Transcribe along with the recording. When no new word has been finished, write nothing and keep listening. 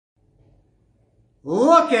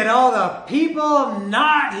Look at all the people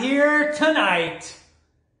not here tonight.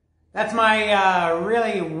 That's my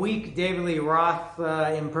really weak David Lee Roth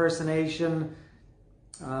impersonation.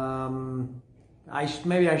 Maybe I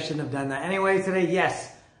shouldn't have done that. Anyway, today,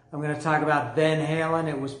 yes, I'm going to talk about Van Halen.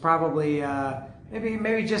 It was probably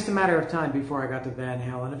maybe just a matter of time before I got to Van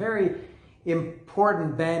Halen. A very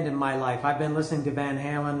important band in my life. I've been listening to Van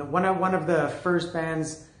Halen. One of the first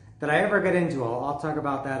bands that I ever got into. I'll talk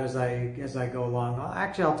about that as I go along.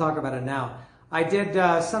 Actually, I'll talk about it now. I did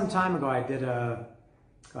some time ago. I did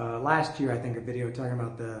last year, I think, a video talking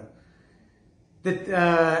about the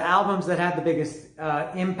albums that had the biggest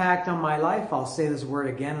impact on my life. I'll say this word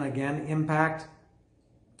again and again: impact.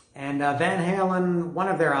 And Van Halen, one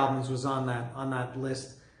of their albums was on that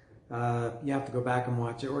list. You have to go back and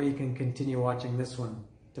watch it, or you can continue watching this one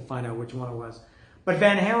to find out which one it was. But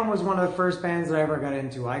Van Halen was one of the first bands that I ever got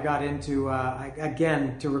into. I got into,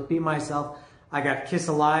 again, to repeat myself, I got Kiss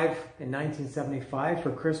Alive in 1975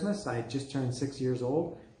 for Christmas. I had just turned 6 years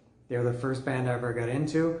old. They were the first band I ever got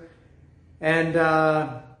into. And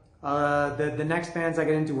the next bands I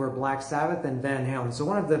got into were Black Sabbath and Van Halen. So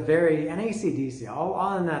one of the and AC/DC,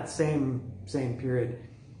 all in that same period,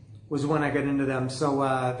 was when I got into them. So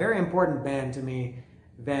very important band to me,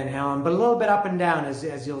 Van Halen, but a little bit up and down,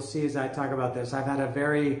 as you'll see as I talk about this. I've had a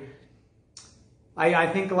very, I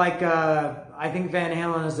think Van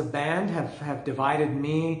Halen as a band have divided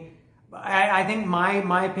me. I think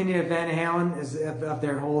my opinion of Van Halen is of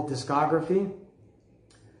their whole discography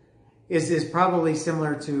is probably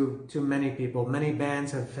similar to many people. Many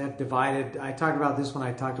bands have divided. I talked about this when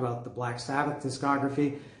I talked about the Black Sabbath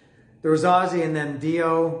discography. There was Ozzy and then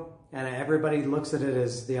Dio. And everybody looks at it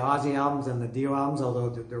as the Ozzy albums and the Dio albums, although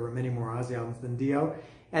there were many more Ozzy albums than Dio.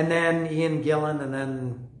 And then Ian Gillan, and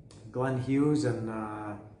then Glenn Hughes, and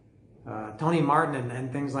Tony Martin,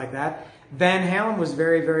 and things like that. Van Halen was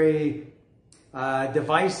very, very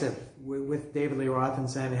divisive with David Lee Roth and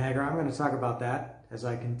Sammy Hagar. I'm going to talk about that as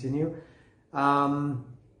I continue. But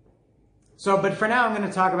for now, I'm going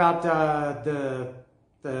to talk about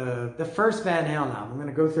the first Van Halen album. I'm going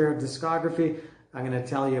to go through a discography. I'm going to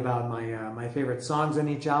tell you about my favorite songs on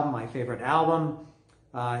each album, my favorite album,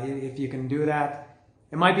 if you can do that.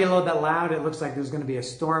 It might be a little bit loud. It looks like there's going to be a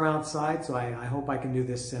storm outside, so I hope I can do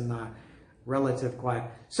this in relative quiet.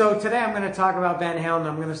 So today I'm going to talk about Van Halen.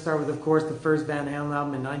 I'm going to start with, of course, the first Van Halen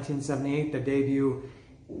album in 1978, the debut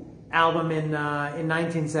album in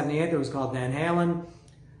 1978 that was called Van Halen,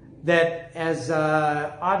 that has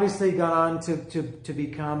obviously gone on to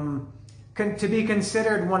become, to be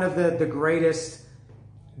considered one of the greatest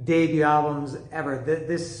debut albums ever.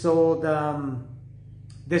 This sold,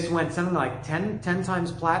 this went something like 10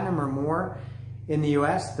 times platinum or more in the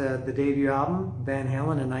US, the debut album, Van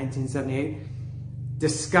Halen in 1978.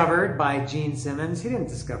 Discovered by Gene Simmons. He didn't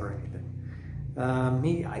discover anything.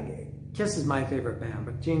 Kiss is my favorite band,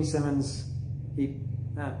 but Gene Simmons, you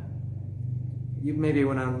maybe know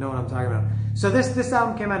what I'm talking about. So this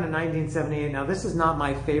album came out in 1978. Now this is not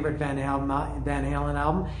my favorite Van Halen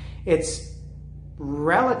album. It's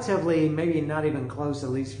relatively, maybe not even close,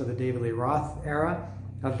 at least for the David Lee Roth era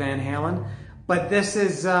of Van Halen. But this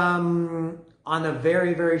is on a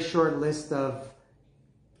very, very short list of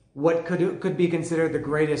what could be considered the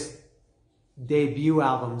greatest debut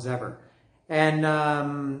albums ever. And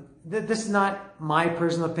this is not my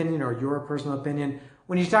personal opinion or your personal opinion.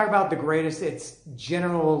 When you talk about the greatest, it's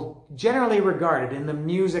generally regarded in the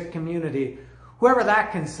music community, whoever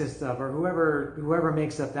that consists of, or whoever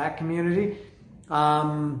makes up that community.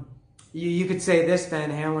 You could say this: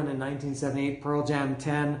 Van Halen in 1978, Pearl Jam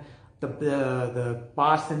 10, the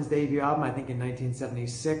Boston's debut album, I think in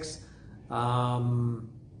 1976.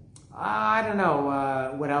 I don't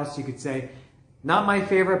know what else you could say. Not my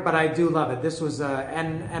favorite, but I do love it. This was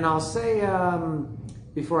and I'll say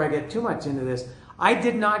before I get too much into this, I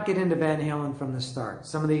did not get into Van Halen from the start.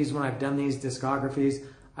 Some of these, when I've done these discographies,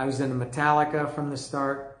 I was into Metallica from the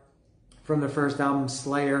start, from the first album,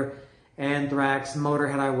 Slayer, Anthrax,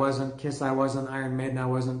 Motorhead I wasn't, Kiss I wasn't, Iron Maiden I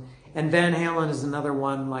wasn't, and Van Halen is another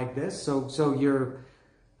one like this. So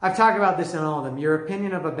I've talked about this in all of them. Your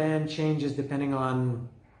opinion of a band changes depending on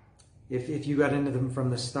if you got into them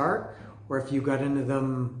from the start, or if you got into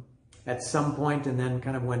them at some point and then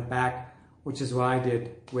kind of went back, which is what I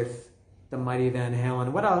did with the Mighty Van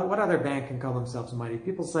Halen. What other band can call themselves mighty?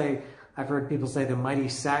 I've heard people say the Mighty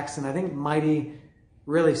Saxon. I think mighty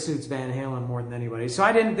really suits Van Halen more than anybody. So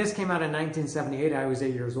this came out in 1978. I was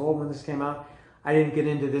 8 years old when this came out. I didn't get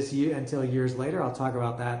into this until years later. I'll talk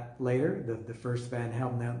about that later. The first Van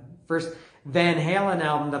Halen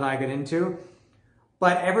album that I got into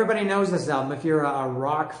But everybody knows this album. If you're a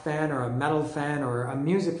rock fan or a metal fan or a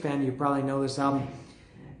music fan, you probably know this album.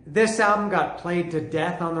 This album got played to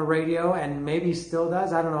death on the radio and maybe still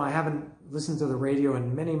does. I don't know. I haven't listened to the radio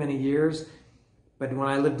in many, many years. But when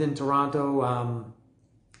I lived in Toronto,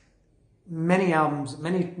 many albums,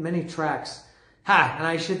 many tracks. And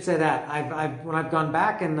I should say that. When I've gone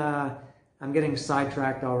back and I'm getting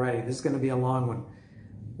sidetracked already. This is going to be a long one.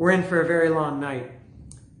 We're in for a very long night.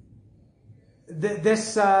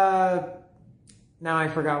 Now I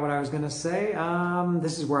forgot what I was going to say.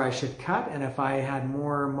 This is where I should cut, and if I had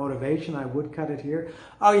more motivation, I would cut it here.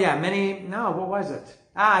 Oh yeah, what was it?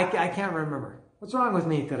 I can't remember. What's wrong with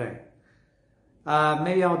me today?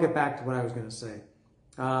 Maybe I'll get back to what I was going to say.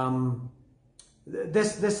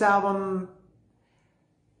 This album,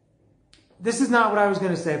 this is not what I was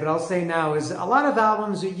going to say, but I'll say now, is a lot of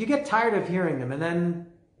albums, you get tired of hearing them, and then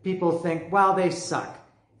people think, well, they suck.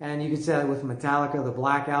 And you could say that with Metallica, the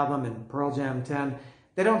Black Album, and Pearl Jam 10.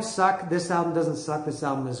 They don't suck. This album doesn't suck. This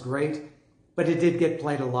album is great. But it did get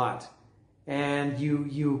played a lot. And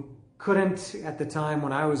you couldn't, at the time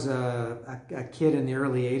when I was a kid in the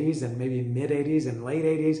early 80s and maybe mid 80s and late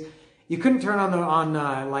 80s, you couldn't turn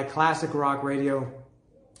on like classic rock radio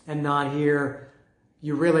and not hear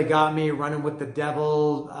You Really Got Me, Running with the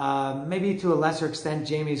Devil, maybe to a lesser extent,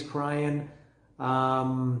 Jamie's Crying.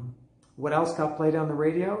 What else got played on the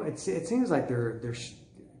radio? It seems like they're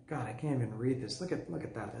God, I can't even read this. Look at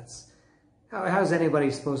that. That's how's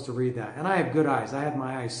anybody supposed to read that? And I have good eyes. I had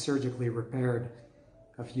my eyes surgically repaired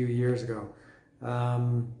a few years ago.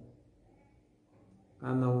 I'm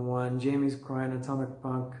the one. Jamie's Crying, Atomic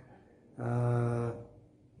Punk,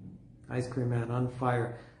 Ice Cream Man, On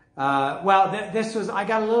Fire. This was. I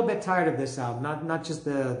got a little bit tired of this album. Not just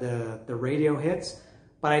the radio hits.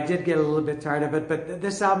 But I did get a little bit tired of it. But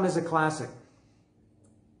this album is a classic.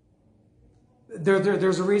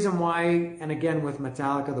 There's a reason why, and again with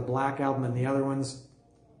Metallica, the Black Album, and the other ones,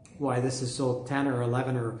 why this is sold 10 or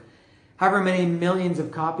 11 or however many millions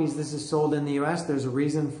of copies this is sold in the US. There's a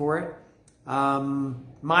reason for it.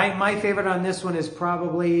 My favorite on this one is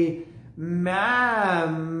probably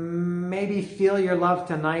maybe Feel Your Love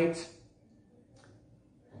Tonight,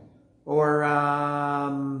 or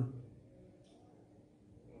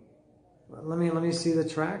let me see the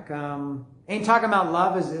track. Ain't Talking About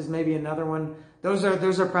Love is maybe another one. Those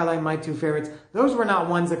are probably my two favorites. Those were not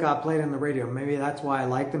ones that got played on the radio. Maybe that's why I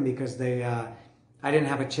liked them, because I didn't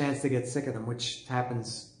have a chance to get sick of them, which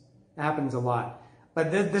happens a lot.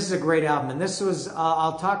 But this is a great album, and this was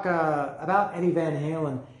I'll talk about Eddie Van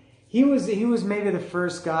Halen. He was maybe the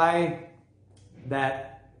first guy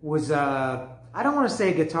that was I don't want to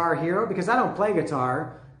say guitar hero, because I don't play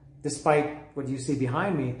guitar, despite what you see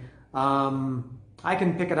behind me. I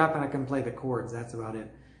can pick it up and I can play the chords. That's about it.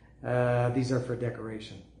 These are for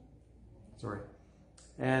decoration. Sorry.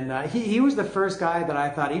 And he was the first guy that I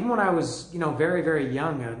thought, even when I was, very, very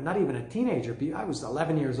young, not even a teenager. I was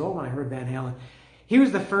 11 years old when I heard Van Halen. He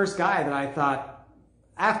was the first guy that I thought,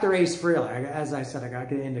 after Ace Frehley, as I said, I got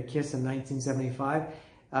into Kiss in 1975.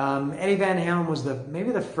 Eddie Van Halen was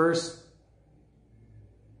maybe the first,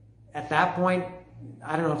 at that point,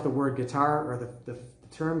 I don't know if the word guitar or the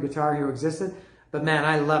term guitar hero existed, but man,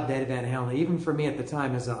 I loved Eddie Van Halen. Even for me at the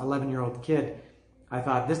time, as an 11-year-old kid, I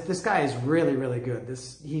thought this guy is really, really good.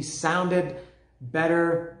 He sounded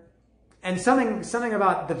better, and something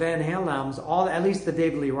about the Van Halen albums, at least the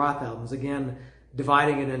David Lee Roth albums. Again,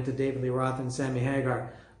 dividing it into David Lee Roth and Sammy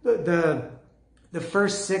Hagar. The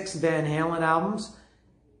first 6 Van Halen albums,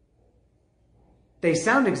 they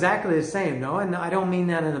sound exactly the same, no? And I don't mean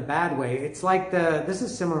that in a bad way. It's like this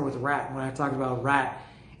is similar with Rat, when I talked about Rat.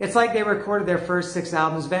 It's like they recorded their first 6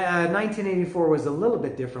 albums. 1984 was a little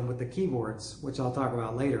bit different with the keyboards, which I'll talk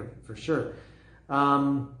about later, for sure.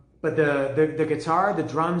 But the guitar, the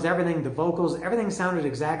drums, everything, the vocals, everything sounded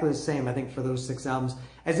exactly the same, I think, for those 6 albums.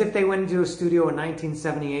 As if they went into a studio in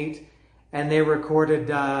 1978 and they recorded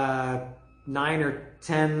 9 or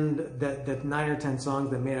 10 songs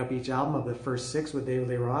that made up each album of the first 6 with David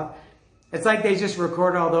Lee Roth. It's like they just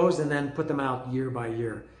recorded all those and then put them out year by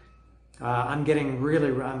year. I'm getting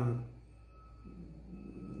very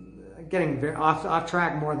off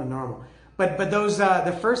track more than normal. But those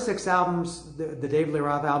the first 6 albums, the David Lee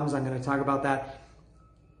Roth albums, I'm going to talk about that.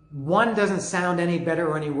 One doesn't sound any better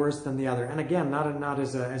or any worse than the other. And again, not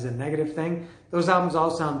as a negative thing. Those albums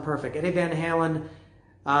all sound perfect. Eddie Van Halen,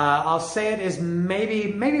 I'll say it, is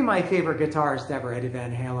maybe my favorite guitarist ever, Eddie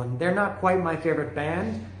Van Halen. They're not quite my favorite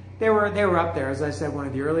band. They were up there, as I said, one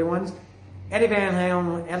of the early ones. Eddie Van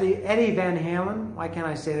Halen, why can't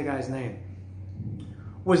I say the guy's name?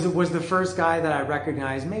 was the first guy that I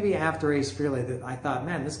recognized, maybe after Ace Frehley, that I thought,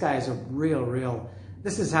 man, this guy is a real,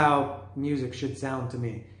 this is how music should sound to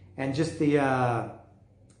me. And just the,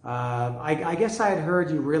 I guess I had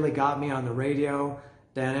heard You Really Got Me on the radio.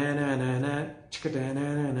 And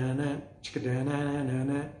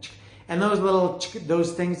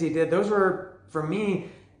those things he did, those were, for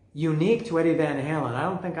me, unique to Eddie Van Halen. I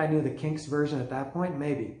don't think I knew the Kinks version at that point,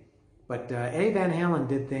 maybe. But Eddie Van Halen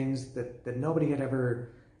did things that nobody had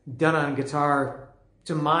ever done on guitar.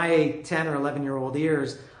 To my 10 or 11-year-old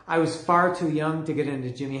ears, I was far too young to get into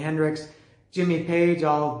Jimi Hendrix. Jimmy Page,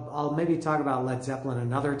 I'll maybe talk about Led Zeppelin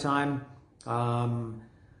another time.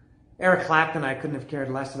 Eric Clapton, I couldn't have cared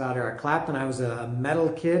less about Eric Clapton. I was a metal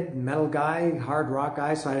kid, metal guy, hard rock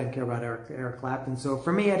guy, so I didn't care about Eric Clapton. So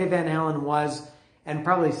for me, Eddie Van Halen was, and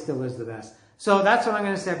probably still is, the best. So that's what I'm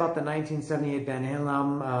going to say about the 1978 Van Halen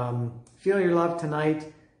album. Feel Your Love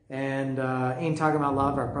Tonight and Ain't Talking About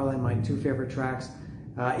Love are probably my two favorite tracks.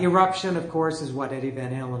 Eruption, of course, is what Eddie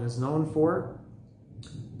Van Halen is known for.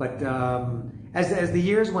 But as the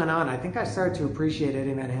years went on, I think I started to appreciate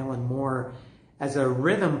Eddie Van Halen more as a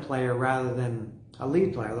rhythm player rather than a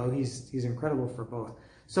lead player, though he's incredible for both.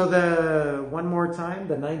 So one more time,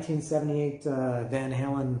 the 1978 Van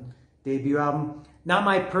Halen debut album. Not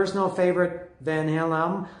my personal favorite Van Halen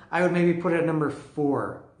album. I would maybe put it at number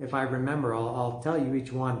 4, if I remember. I'll tell you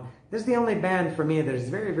each one. This is the only band for me that is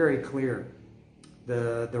very, very clear,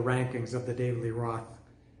 the rankings of the David Lee Roth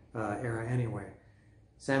era anyway.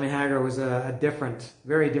 Sammy Hagar was a different,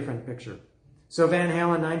 very different picture. So Van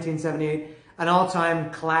Halen, 1978, an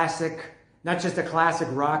all-time classic, not just a classic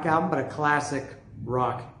rock album, but a classic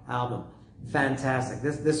rock album. Fantastic.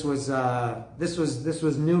 This was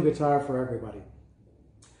new guitar for everybody.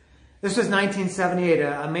 This was 1978.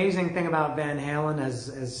 An amazing thing about Van Halen,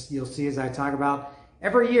 as you'll see as I talk about,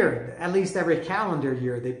 every year, at least every calendar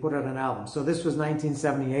year, they put out an album. So this was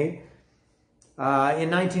 1978. In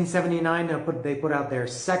 1979, they put out their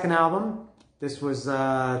second album. This was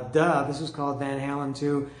this was called Van Halen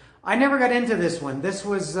 2. I never got into this one. This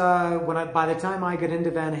was by the time I got into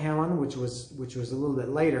Van Halen, which was a little bit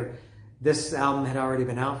later, this album had already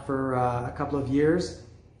been out for a couple of years,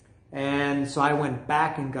 and so I went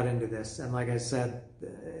back and got into this. And like I said,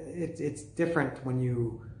 it's different when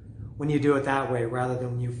you do it that way rather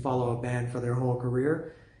than when you follow a band for their whole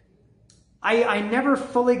career. I never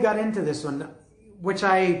fully got into this one, which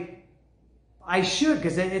I should,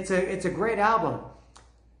 because it's a great album.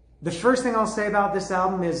 The first thing I'll say about this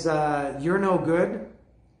album is You're No Good,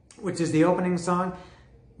 which is the opening song.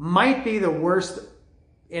 Might be the worst,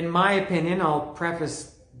 in my opinion. I'll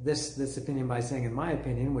preface this opinion by saying in my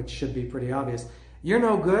opinion, which should be pretty obvious. You're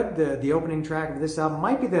No Good, the opening track of this album,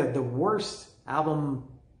 might be the worst album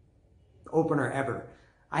opener ever.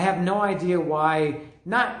 I have no idea why.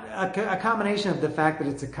 Not a combination of the fact that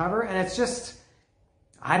it's a cover, and it's just,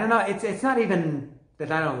 I don't know, it's not even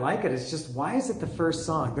that I don't like it, it's just, why is it the first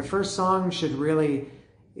song? The first song should really,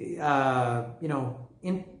 should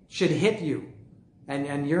hit you.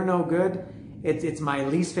 And You're No Good, it's my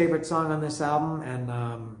least favorite song on this album,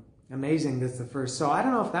 and amazing that's the first. So I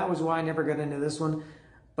don't know if that was why I never got into this one,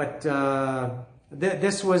 but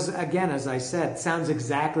this was, again, as I said, sounds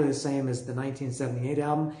exactly the same as the 1978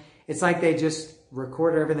 album. It's like they just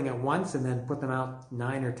recorded everything at once and then put them out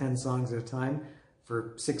 9 or 10 songs at a time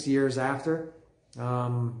for 6 years after.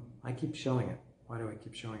 I keep showing it. Why do I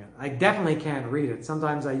keep showing it? I definitely can't read it.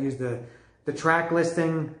 Sometimes I use the track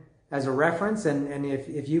listing as a reference, and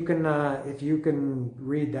if you can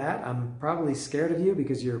read that, I'm probably scared of you,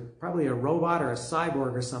 because you're probably a robot or a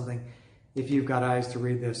cyborg or something if you've got eyes to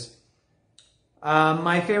read this.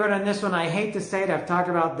 My favorite on this one, I hate to say it, I've talked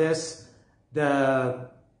about this, how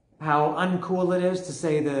uncool it is to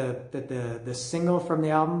say that the single from the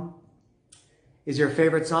album is your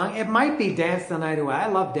favorite song. It might be Dance the Night Away. I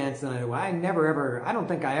love Dance the Night Away. I don't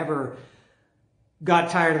think I ever got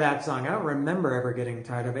tired of that song. I don't remember ever getting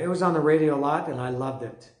tired of it. It was on the radio a lot, and I loved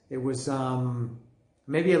it. It was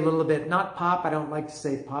maybe a little bit, not pop, I don't like to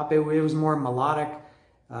say pop, it was more melodic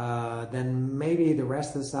than maybe the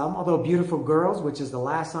rest of this album. Although Beautiful Girls, which is the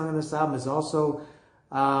last song on this album, is also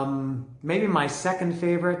maybe my second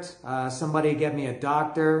favorite. Somebody Get Me a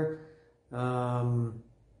Doctor.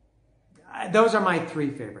 Those are my 3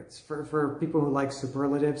 favorites for people who like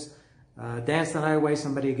superlatives. Dance the Night Away,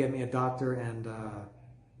 Somebody Get Me a Doctor, and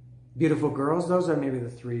Beautiful Girls. Those are maybe the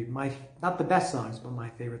 3, not the best songs, but my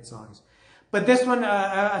favorite songs. But this one,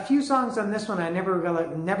 a few songs on this one I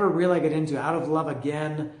never really get into. Out of Love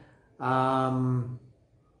Again,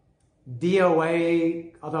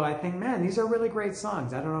 DOA, although I think, man, these are really great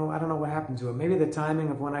songs. I don't know what happened to it. Maybe the timing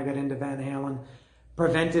of when I got into Van Halen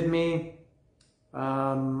prevented me.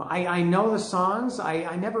 I know the songs.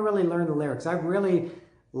 I never really learned the lyrics. I really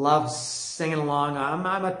love singing along.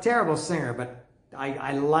 I'm a terrible singer, but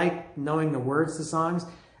I like knowing the words to songs.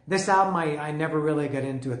 This album, I never really got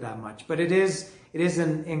into it that much, but it is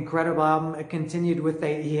an incredible album. It continued with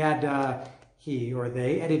he or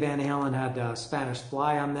they, Eddie Van Halen had Spanish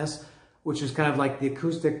Fly on this, which was kind of like the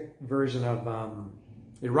acoustic version of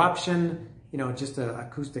Eruption, you know, just an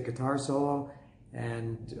acoustic guitar solo.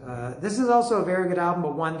 And this is also a very good album,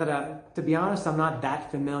 but one that, to be honest, I'm not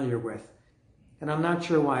that familiar with. And I'm not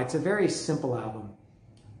sure why. It's a very simple album,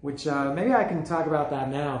 which maybe I can talk about that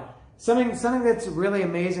now. Something that's really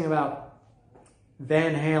amazing about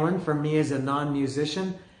Van Halen for me as a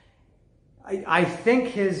non-musician, I think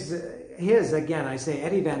his again, I say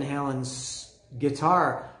Eddie Van Halen's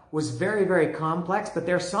guitar was very, very complex, but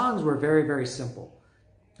their songs were very, very simple.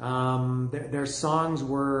 Their songs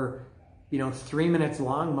were, you know, 3 minutes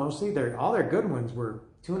long mostly. All their good ones were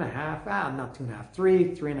 2.5, not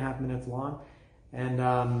 2.5, 3.5 minutes long.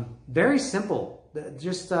 And very simple.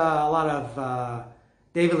 Just a lot of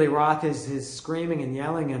David Lee Roth, his screaming and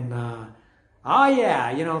yelling and, oh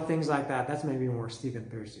yeah, you know, things like that. That's maybe more Stephen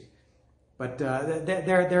Pearcy. But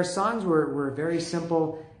their songs were very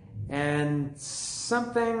simple. And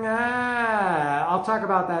something, I'll talk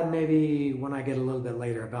about that maybe when I get a little bit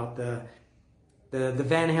later, about the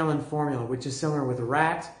Van Halen formula, which is similar with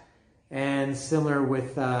Rat and similar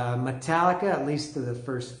with Metallica, at least to the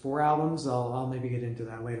first 4 albums. I'll maybe get into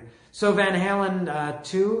that later. So Van Halen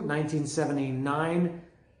 2, 1979,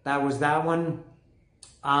 that was that one.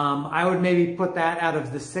 I would maybe put that out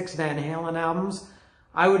of the 6 Van Halen albums.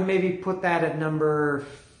 I would maybe put that at number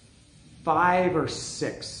 5 or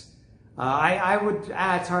 6. I would,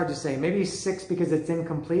 it's hard to say. Maybe 6 because it's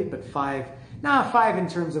incomplete, but 5 in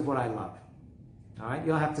terms of what I love. All right,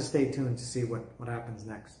 you'll have to stay tuned to see what happens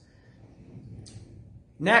next.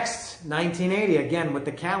 Next, 1980, again with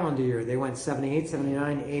the calendar year. They went 78,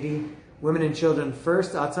 79, 80, Women and Children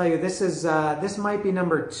First. I'll tell you, this might be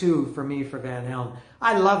number 2 for me for Van Halen.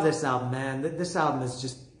 I love this album, man. This album is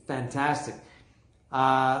just fantastic.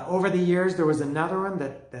 Over the years, there was another one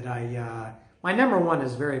that my number 1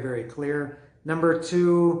 is very, very clear. Number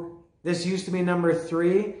 2, this used to be number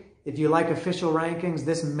 3. If you like official rankings,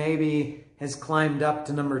 this maybe has climbed up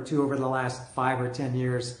to number 2 over the last 5 or 10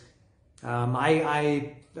 years.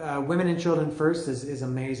 Women and Children First is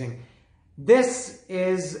amazing. This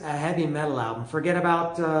is a heavy metal album. Forget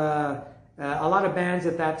about a lot of bands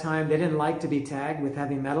at that time. They didn't like to be tagged with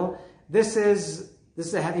heavy metal. This is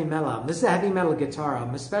a heavy metal album. This is a heavy metal guitar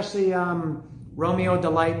album, especially Romeo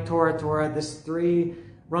Delight, Tora Tora. This 3,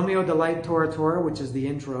 Romeo Delight, Tora Tora, which is the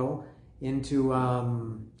intro into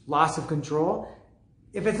Loss of Control.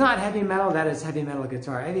 If it's not heavy metal, that is heavy metal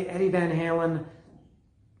guitar. Eddie Van Halen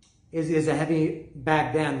is a heavy,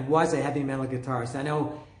 back then, was a heavy metal guitarist. I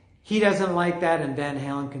know he doesn't like that, and Van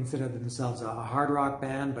Halen considered themselves a hard rock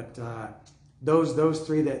band, but those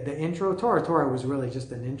 3, the intro, Tora Tora was really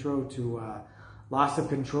just an intro to Loss of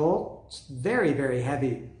Control. It's very, very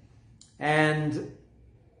heavy. And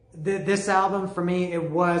this album, for me,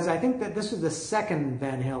 I think that this was the second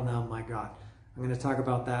Van Halen album I got. I'm going to talk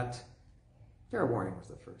about that. Fair Warning was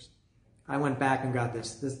the first. I went back and got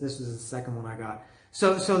this. This was the second one I got.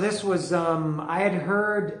 So this was, I had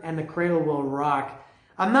heard And the Cradle Will Rock.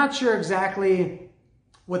 I'm not sure exactly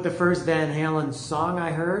what the first Van Halen song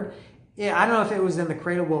I heard. Yeah, I don't know if it was In the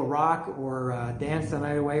Cradle Will Rock or Dance the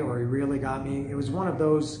Night Away or He Really Got Me. It was one of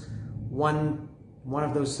those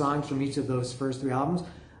songs from each of those first 3 albums.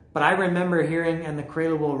 But I remember hearing And the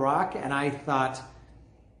Cradle Will Rock, and I thought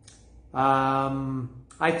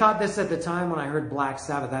this at the time when I heard Black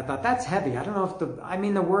Sabbath. I thought, that's heavy. I don't know if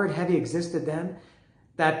the word heavy existed then.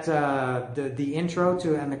 That the intro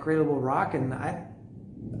to And the Cradle Will Rock, and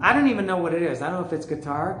I don't even know what it is. I don't know if it's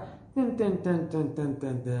guitar.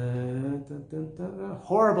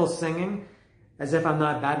 Horrible singing, as if I'm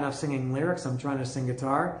not bad enough singing lyrics. I'm trying to sing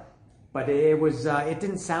guitar, but it was it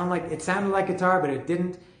didn't sound like, it sounded like guitar, but it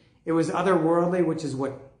didn't. It was otherworldly, which is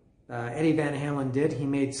what Eddie Van Halen did. He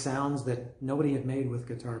made sounds that nobody had made with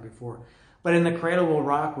guitar before. But In the Cradle Will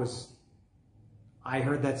Rock I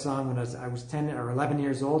heard that song when I was 10 or 11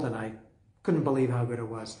 years old, and I couldn't believe how good it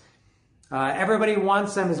was. Everybody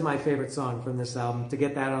Wants Them is my favorite song from this album, to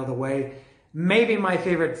get that out of the way. Maybe my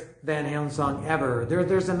favorite Van Halen song ever.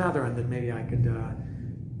 There's another one that maybe I could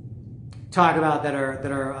talk about that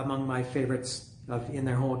are among my favorites in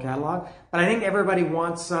their whole catalog. But I think Everybody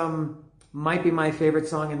Wants Some might be my favorite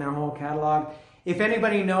song in their whole catalog. If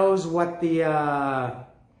anybody knows what the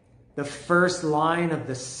first line of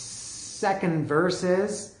the second verse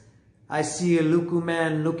is, I see a Luku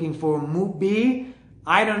man looking for Mubi.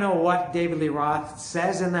 I don't know what David Lee Roth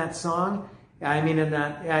says in that song. I mean, in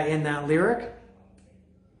that lyric.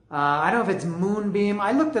 I don't know if it's Moonbeam.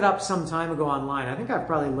 I looked it up some time ago online. I think I've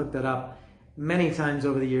probably looked it up many times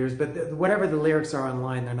over the years, but whatever the lyrics are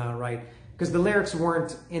online, they're not right. Because the lyrics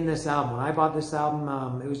weren't in this album. When I bought this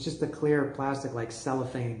album, it was just a clear plastic, like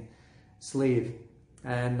cellophane sleeve.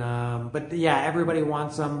 And but yeah, Everybody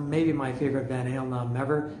Wants Some, maybe my favorite Van Halen album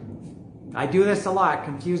ever. I do this a lot,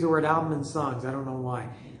 confuse the word album and songs. I don't know why.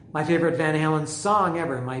 My favorite Van Halen song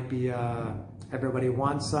ever might be Everybody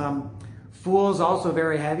Wants Some. Fools, also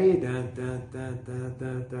very heavy. Dun, dun, dun, dun,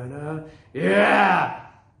 dun, dun, dun. Yeah!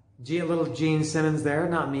 A little Gene Simmons there.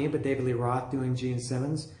 Not me, but David Lee Roth doing Gene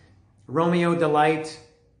Simmons. Romeo Delight.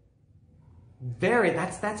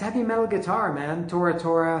 That's heavy metal guitar, man. Tora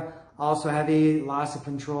Tora, also heavy. Loss of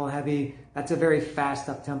Control, heavy. That's a very fast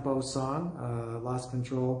up-tempo song. Loss of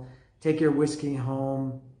Control. Take Your Whiskey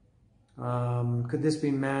Home. Could This Be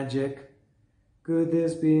Magic? Could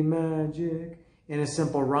This Be Magic? In a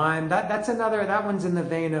Simple Rhyme. That's another, that one's in the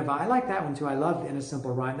vein of, I like that one too. I love In a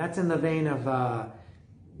Simple Rhyme. That's in the vein of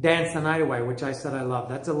Dance the Night Away, which I said I love.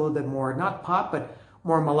 That's a little bit more, not pop, but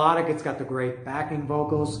more melodic. It's got the great backing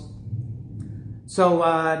vocals. So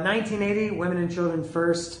 1980, Women and Children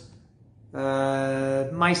First.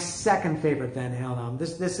 My second favorite Van Halen album.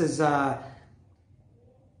 This is,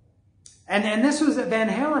 and this was, Van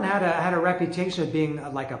Halen had a reputation of being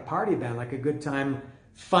like a party band, like a good time,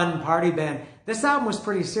 fun party band. This album was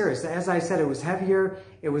pretty serious. As I said, it was heavier,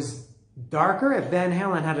 it was darker. If Van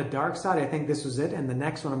Halen had a dark side, I think this was it. And the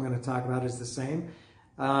next one I'm going to talk about is the same.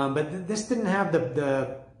 But this didn't have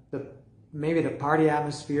maybe the party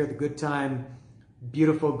atmosphere, the good time,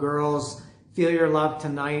 beautiful girls, Feel Your Love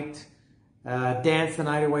Tonight, Dance the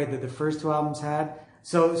Night Away that the first two albums had.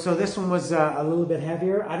 So this one was a little bit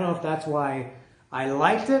heavier. I don't know if that's why I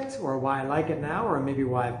liked it or why I like it now, or maybe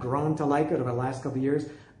why I've grown to like it over the last couple of years.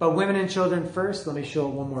 But Women and Children First, let me show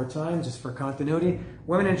it one more time just for continuity.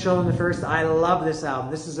 Women and Children First, I love this album.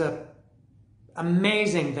 This is a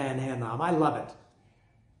amazing Van Halen album. I love it.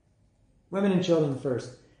 Women and Children First.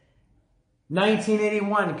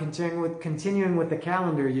 1981, continuing with the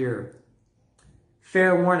calendar year.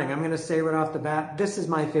 Fair warning, I'm going to say right off the bat, this is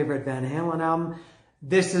my favorite Van Halen album.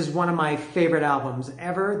 This is one of my favorite albums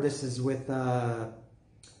ever. This is with Rain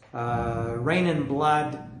and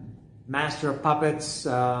Blood, Master of Puppets,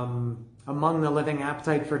 Among the Living,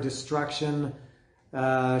 Appetite for Destruction,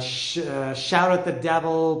 Shout at the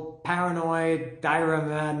Devil, Paranoid, Diary of a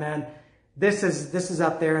Madman. This is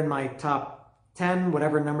up there in my top 10,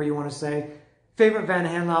 whatever number you want to say. Favorite Van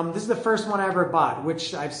Halen album. This is the first one I ever bought,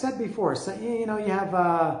 which I've said before. So, you know, you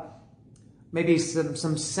have maybe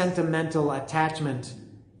some sentimental attachment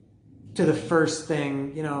to the first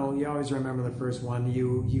thing. You know, you always remember the first one.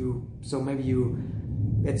 So maybe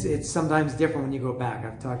it's sometimes different when you go back.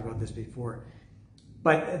 I've talked about this before.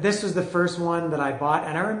 But this was the first one that I bought,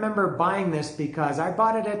 and I remember buying this because I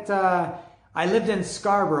bought it at I lived in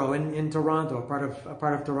Scarborough in Toronto. A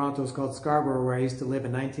part of Toronto is called Scarborough, where I used to live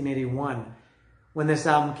in 1981 when this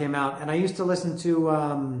album came out. And I used to listen to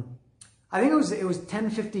I think it was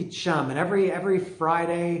 1050 Chum, and every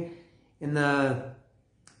Friday in the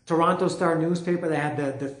Toronto Star newspaper they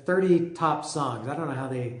had the 30 top songs. I don't know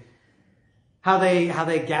how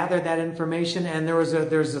they gathered that information, and there's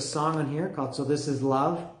a song on here called So This Is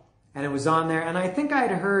Love, and it was on there. And I think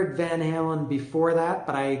I'd heard Van Halen before that,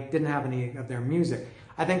 but I didn't have any of their music.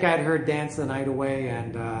 I think I'd heard Dance the Night Away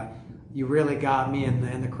and You Really Got Me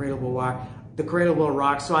and the Cradle Will Rock. The Cradle Will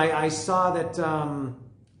Rock. So I saw that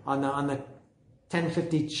on the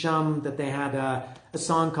 1050 Chum that they had a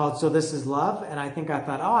song called So This Is Love, and I think I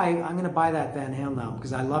thought, oh, I'm going to buy that Van Halen album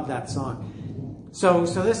because I love that song. So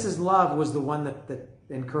This Is Love was the one that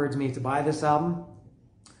encouraged me to buy this album.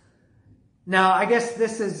 Now, I guess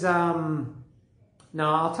this is, no,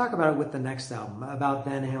 I'll talk about it with the next album, about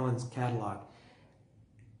Van Halen's catalog.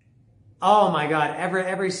 Oh my God,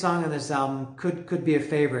 every song on this album could be a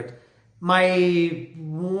favorite. Maybe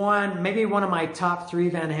one of my top 3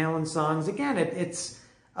 Van Halen songs. Again, it's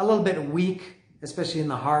a little bit weak, especially in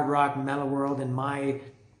the hard rock metal world. In my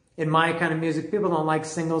kind of music, people don't like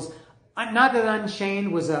singles. Not that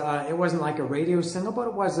Unchained was it wasn't like a radio single,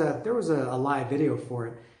 but there was a live video for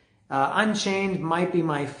it. Unchained might be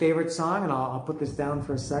my favorite song, and I'll put this down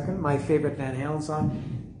for a second. My favorite Van Halen song.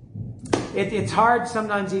 It's hard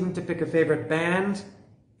sometimes even to pick a favorite band.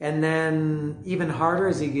 And then even harder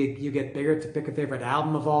as you get bigger to pick a favorite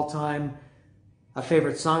album of all time, a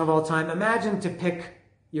favorite song of all time. Imagine to pick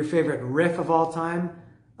your favorite riff of all time.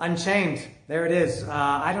 Unchained, there it is.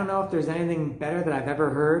 I don't know if there's anything better that I've ever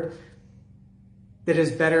heard. that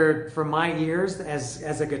is better for my ears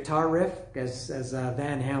as a guitar riff as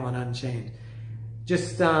Van Halen Unchained.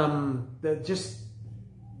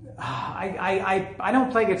 I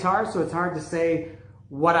don't play guitar, so it's hard to say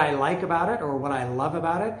what I like about it or what I love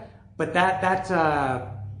about it. But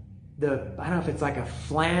I don't know if it's like a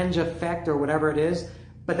flange effect or whatever it is,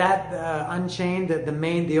 but that Unchained,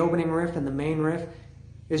 the opening riff and the main riff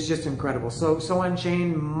is just incredible. So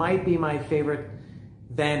Unchained might be my favorite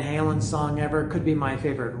Van Halen song ever. Could be my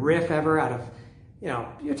favorite riff ever out of,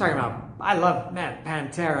 you're talking about, I love, man,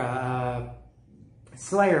 Pantera,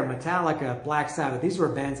 Slayer, Metallica, Black Sabbath. These were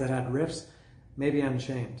bands that had riffs. Maybe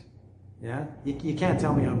Unchained. Yeah? You can't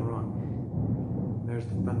tell me I'm wrong. There's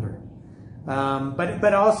the thunder.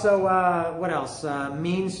 But also, what else?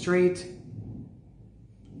 Mean Street.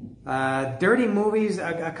 Dirty Movies.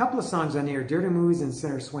 A couple of songs on here. Dirty Movies and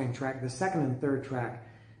Center Swing track. The second and third track.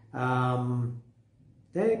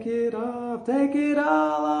 Take it off, take it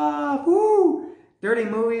all off. Woo! Dirty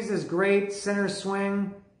Movies is great. Center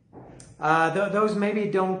Swing. Those maybe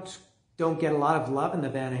don't get a lot of love in the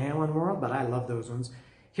Van Halen world, but I love those ones.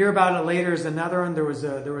 Hear About It Later is another one. There was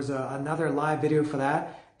another live video for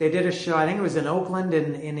that. They did a show, I think it was in Oakland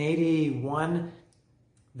in 81,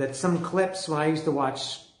 that some clips when I used to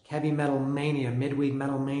watch Heavy Metal Mania, Midweek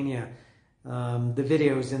Metal Mania, the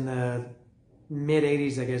videos in the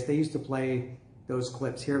mid-80s, I guess, they used to play those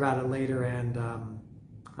clips, Hear About It Later and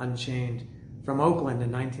Unchained, from Oakland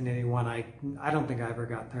in 1981. I don't think I ever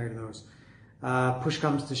got tired of those. Push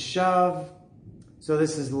Comes to Shove, So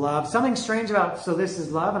This Is Love. Something strange about So This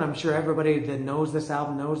Is Love, and I'm sure everybody that knows this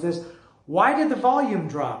album knows this. Why did the volume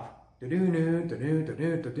drop? The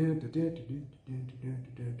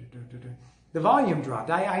volume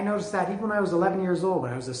dropped. I noticed that even when I was 11 years old,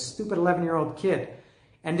 when I was a stupid 11-year-old kid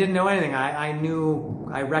and didn't know anything.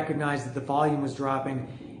 I recognized that the volume was dropping.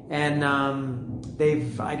 And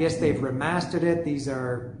I guess they've remastered it. These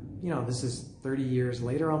are, this is 30 years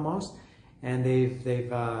later almost. And they've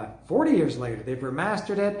 40 years later, they've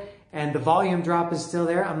remastered it. And the volume drop is still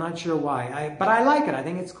there. I'm not sure why. But I like it. I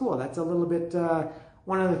think it's cool. That's a little bit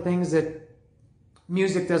one of the things that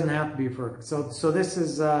music doesn't have to be perfect. So this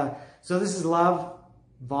is Love,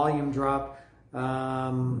 volume drop.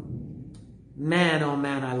 Man, oh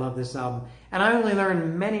man, I love this album. And I only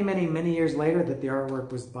learned many years later that the artwork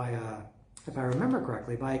was by if I remember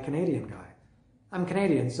correctly, by a Canadian guy. I'm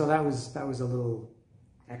Canadian, so that was a little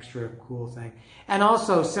extra cool thing. And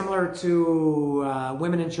also, similar to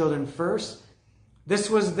Women and Children First, this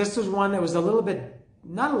was one that was a little bit,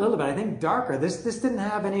 not a little bit, I think darker. This didn't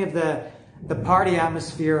have any of the party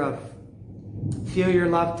atmosphere of Feel Your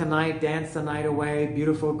Love Tonight, Dance the Night Away,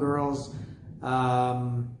 Beautiful Girls,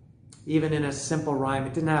 even in a simple rhyme.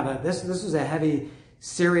 It didn't have this was a heavy,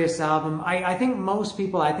 serious album. I think most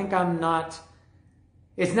people,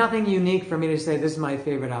 it's nothing unique for me to say this is my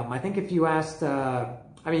favorite album. I think if you asked,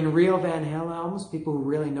 real Van Halen albums, people who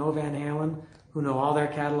really know Van Halen, who know all their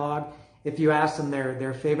catalog, if you ask them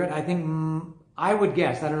their favorite, I think, I would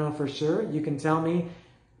guess, I don't know for sure, you can tell me,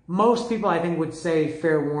 most people I think would say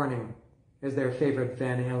Fair Warning is their favorite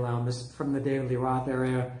Van Halen album. This is from the David Lee Roth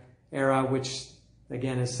era, which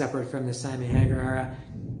again is separate from the Sammy Hagar era.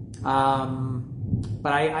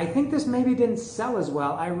 But I think this maybe didn't sell as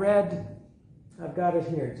well. I've got it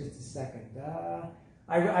here, just a second.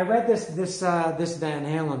 I read this Van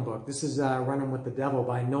Halen book. This is Running with the Devil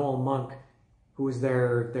by Noel Monk, who was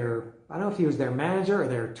their I don't know if he was their manager or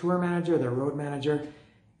their tour manager, their road manager.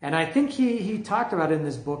 And I think he talked about in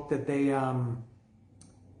this book that they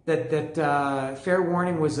Fair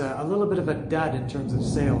Warning was a little bit of a dud in terms of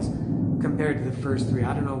sales compared to the first three.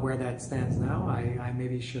 I don't know where that stands now. I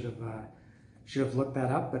maybe should have looked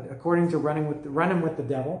that up. But according to Running with the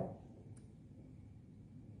Devil,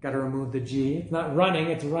 got to remove the G. It's not running,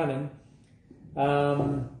 it's running.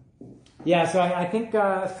 Yeah, so I think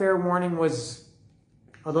Fair Warning was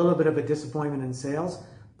a little bit of a disappointment in sales,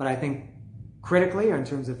 but I think critically, or in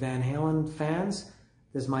terms of Van Halen fans,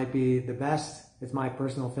 this might be the best. It's my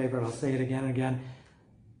personal favorite. I'll say it again and again.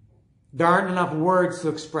 There aren't enough words to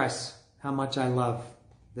express how much I love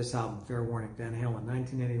this album, Fair Warning, Van Halen,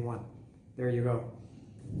 1981. There you go.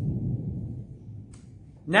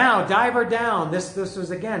 Now, Diver Down. This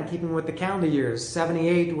was, again, keeping with the calendar years.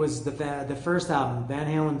 78 was the first album. Van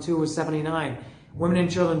Halen 2 was 79. Women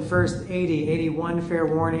and Children First, 80. 81, Fair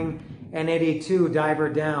Warning. And 82, Diver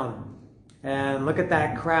Down. And look at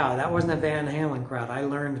that crowd. That wasn't a Van Halen crowd. I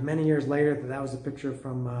learned many years later that was a picture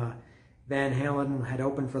from Van Halen had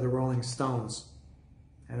opened for the Rolling Stones.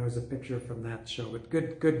 And it was a picture from that show. But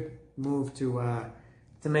good move to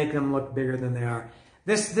make them look bigger than they are.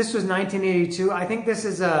 This was 1982. I think this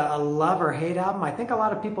is a love or hate album. I think a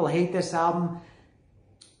lot of people hate this album,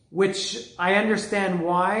 which I understand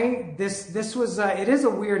why. This was it is a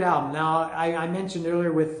weird album. Now I mentioned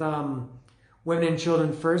earlier with Women and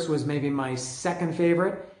Children First was maybe my second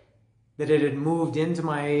favorite, that it had moved into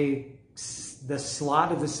the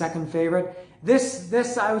slot of the second favorite.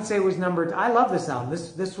 This I would say was number. I love this album.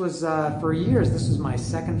 This was for years. This was my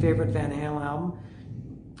second favorite Van Halen album.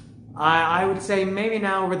 I would say maybe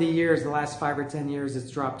now over the years, the last 5 or 10 years, it's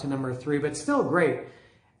dropped to number 3, but still great.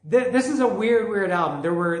 This is a weird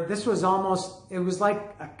album. This was almost, it was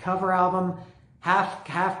like a cover album, half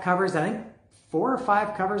covers. I think 4 or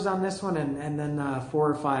 5 covers on this one, and then 4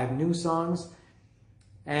 or 5 new songs,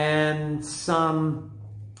 and some.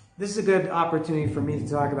 This is a good opportunity for me to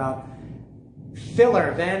talk about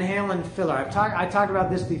filler, Van Halen filler. I talked about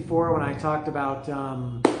this before when I talked about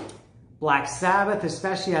Black Sabbath,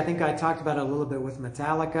 especially. I think I talked about it a little bit with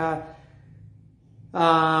Metallica.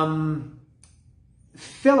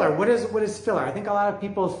 Filler. What is filler? I think a lot of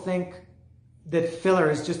people think that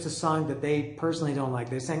filler is just a song that they personally don't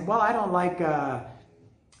like. They're saying, "Well, I don't like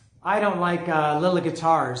little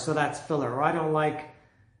guitars, so that's filler." Or I don't like,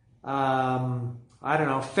 I don't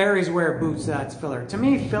know, fairies wear boots, so that's filler. To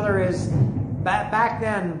me, filler is back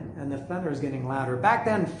then, and the thunder is getting louder. Back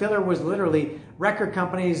then, filler was literally record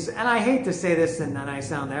companies, and I hate to say this, and I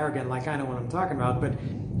sound arrogant, like I know what I'm talking about, but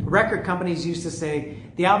record companies used to say,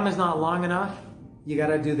 the album is not long enough, you got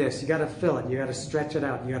to do this, you got to fill it, you got to stretch it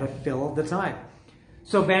out, you got to fill the time.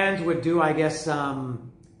 So bands would do, I guess,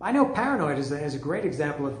 I know Paranoid is a great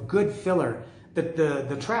example of good filler.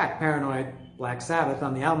 The track Paranoid, Black Sabbath,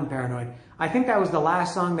 on the album Paranoid, I think that was the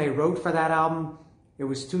last song they wrote for that album. It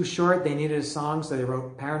was too short, they needed a song, so they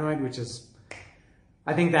wrote Paranoid, which is,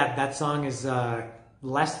 I think that song is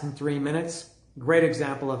less than 3 minutes. Great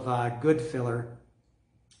example of good filler.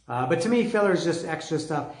 But to me, filler is just extra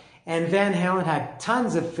stuff. And Van Halen had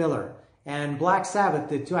tons of filler. And Black Sabbath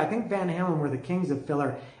did too. I think Van Halen were the kings of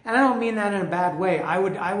filler. And I don't mean that in a bad way. I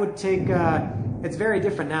would take, it's very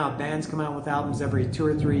different now. Bands come out with albums every 2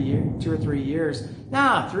 or 3 years.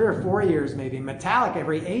 Nah, 3 or 4 years maybe. Metallica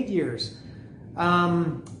every 8 years.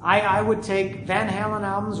 I would take, Van Halen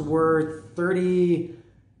albums were 30,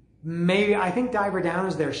 maybe, I think Diver Down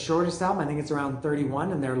is their shortest album. I think it's around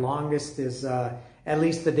 31, and their longest is, at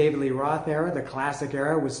least the David Lee Roth era, the classic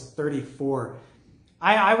era, was 34.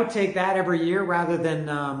 I would take that every year rather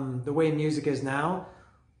than the way music is now,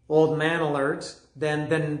 old man alert,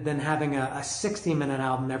 than having a 60-minute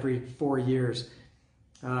album every 4 years.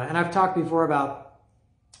 And I've talked before about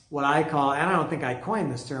what I call, and I don't think I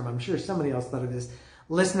coined this term, I'm sure somebody else thought of this,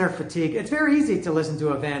 listener fatigue. It's very easy to listen to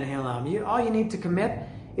a Van Halen album. All you need to commit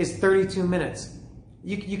is 32 minutes.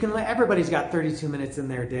 You can let, everybody's got 32 minutes in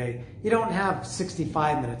their day. You don't have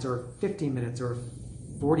 65 minutes or 50 minutes or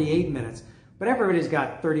 48 minutes, but everybody's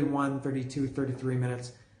got 31, 32, 33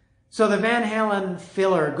 minutes. So the Van Halen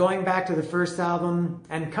filler, going back to the first album,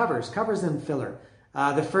 and covers and filler.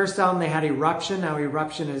 The first album, they had Eruption. Now,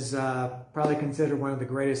 Eruption is probably considered one of the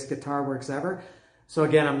greatest guitar works ever. So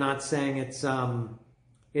again, I'm not saying it's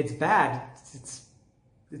bad.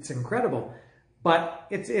 It's incredible. But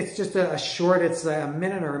it's just a short, it's a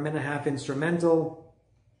minute or a minute and a half instrumental,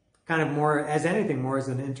 kind of more, as anything, more as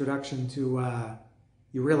an introduction to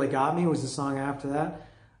You Really Got Me was the song after that.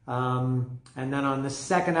 And then on the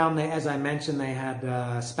second album, as I mentioned, they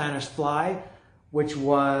had Spanish Fly, which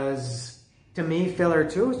was, to me, filler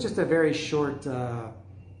too. It was just a very short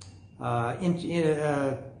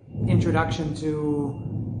introduction to,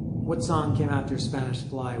 what song came after Spanish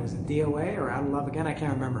Fly? Was it DOA or Out of Love Again? I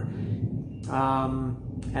can't remember.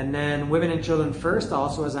 And then Women and Children First,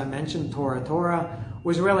 also as I mentioned, Tora Tora,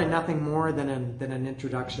 was really nothing more than an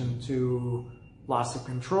introduction to Loss of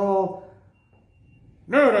Control.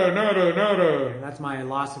 No. That's my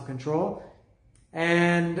Loss of Control.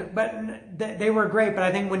 But they were great. But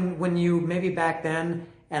I think when you, maybe back then,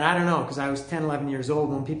 and I don't know, because I was 10, 11 years old,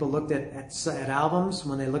 when people looked at albums,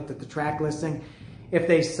 when they looked at the track listing, if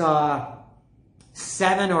they saw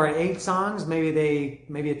 7 or 8 songs, maybe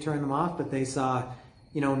it turned them off, but they saw,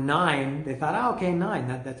 9, they thought, oh, okay,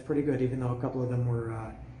 9, that's pretty good, even though a couple of them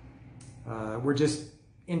were just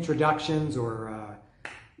introductions or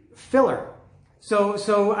filler.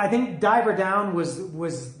 So I think Diver Down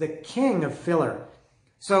was the king of filler.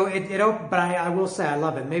 So but I will say I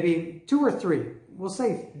love it. Maybe 2 or 3. We'll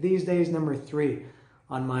say these days number 3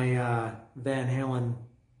 on my Van Halen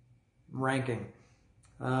ranking.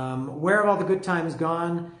 Where Have All the Good Times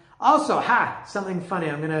Gone? Also, something funny.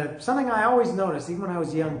 Something I always noticed, even when I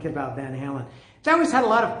was a young kid about Van Halen. They always had a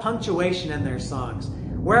lot of punctuation in their songs.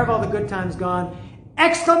 Where Have All the Good Times Gone?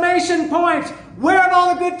 Exclamation point! Where have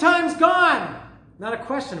all the good times gone? Not a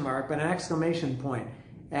question mark, but an exclamation point.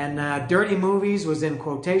 And Dirty Movies was in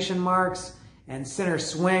quotation marks. And Sinner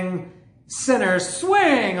Swing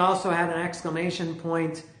also had an exclamation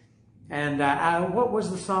point. And what was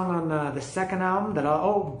the song on the second album?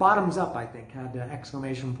 Bottoms Up, I think, had an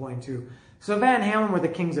exclamation point too. So Van Halen were the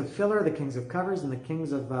kings of filler, the kings of covers, and the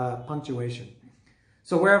kings of punctuation.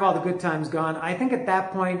 So where have all the good times gone? I think at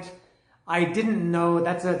that point, I didn't know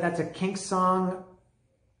that's a Kinks song.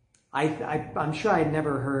 I'm sure I'd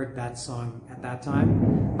never heard that song at that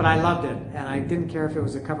time, but I loved it, and I didn't care if it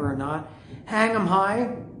was a cover or not. Hang 'Em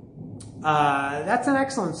High, that's an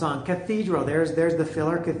excellent song. Cathedral, there's the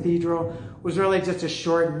filler. Cathedral was really just a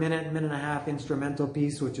short minute and a half instrumental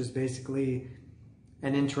piece, which is basically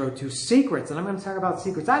an intro to Secrets, and I'm going to talk about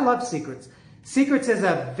Secrets. I love Secrets. Secrets is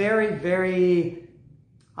a very, very,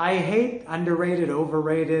 I hate underrated,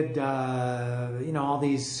 overrated, all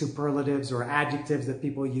these superlatives or adjectives that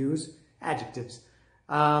people use. Adjectives.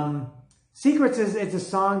 Secrets is a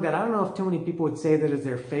song that I don't know if too many people would say that is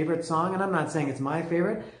their favorite song, and I'm not saying it's my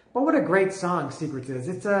favorite, but what a great song Secrets is.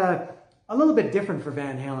 It's a little bit different for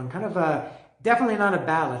Van Halen, kind of definitely not a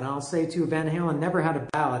ballad. And I'll say too, Van Halen never had a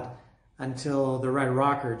ballad until the Red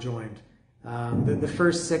Rocker joined. The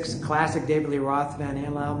first 6 classic David Lee Roth Van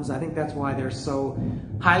Halen albums, I think that's why they're so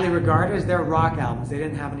highly regarded, as they're rock albums. They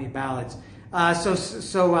didn't have any ballads. So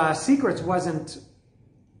Secrets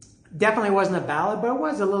definitely wasn't a ballad, but it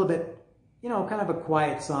was a little bit, kind of a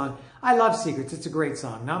quiet song. I love Secrets. It's a great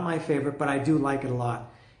song. Not my favorite, but I do like it a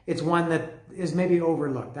lot. It's one that is maybe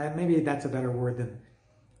overlooked. Maybe that's a better word than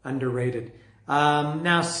underrated.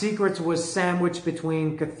 Now, Secrets was sandwiched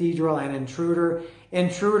between Cathedral and Intruder.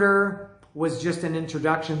 Intruder was just an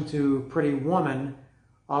introduction to Pretty Woman,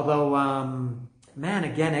 although, man,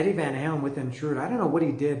 again, Eddie Van Halen with Intruder, I don't know what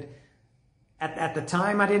he did. At the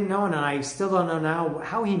time, I didn't know, and I still don't know now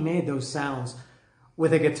how he made those sounds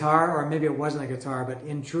with a guitar, or maybe it wasn't a guitar, but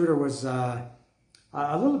Intruder was a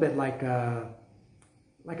little bit like a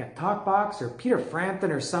talk box or Peter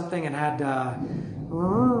Frampton or something, and had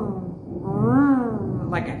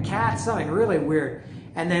like a cat, something really weird.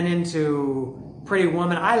 And then into Pretty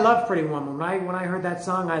Woman. I love Pretty Woman. When I heard that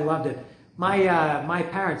song, I loved it. My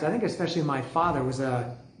parents, I think especially my father,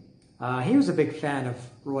 he was a big fan of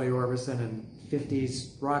Roy Orbison and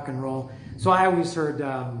 50s rock and roll. So I always heard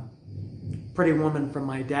Pretty Woman from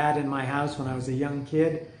my dad in my house when I was a young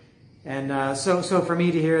kid. And so for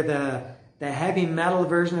me to hear the heavy metal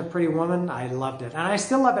version of Pretty Woman, I loved it. And I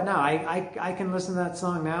still love it now. I can listen to that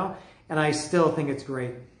song now, and I still think it's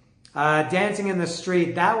great. Dancing in the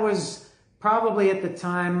Street, that was probably at the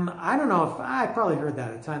time, I don't know if I probably heard that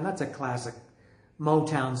at the time. That's a classic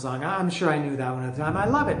Motown song. I'm sure I knew that one at the time. I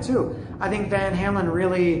love it too. I think Van Halen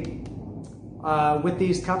really, with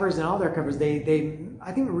these covers and all their covers, they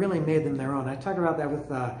I think really made them their own. I talk about that with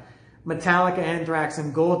Metallica, Anthrax,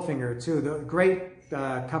 and Goldfinger too. The great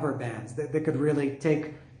cover bands that could really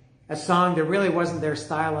take a song that really wasn't their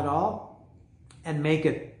style at all and make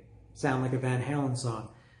it sound like a Van Halen song.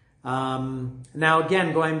 Now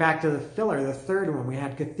again, going back to the filler, the third one, we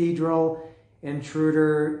had Cathedral,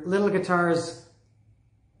 Intruder, Little Guitars,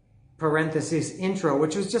 parentheses, intro,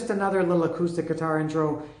 which was just another little acoustic guitar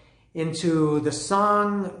intro into the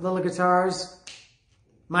song Little Guitars.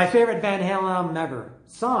 My favorite Van Halen album ever.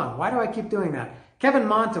 Song. Why do I keep doing that? Kevin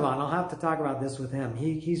Montavon, I'll have to talk about this with him.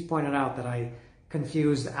 He's pointed out that I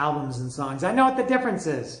confused albums and songs. I know what the difference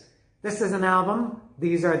is. This is an album.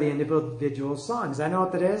 These are the individual songs. I know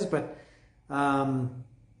what that is, but I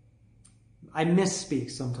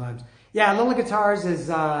misspeak sometimes. Yeah, Little Guitars is,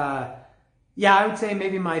 yeah, I would say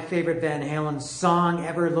maybe my favorite Van Halen song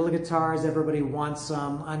ever. Little Guitars, Everybody Wants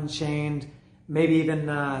Some, Unchained, maybe even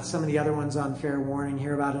some of the other ones on Fair Warning.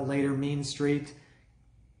 Hear about it later. Mean Street,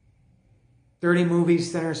 Dirty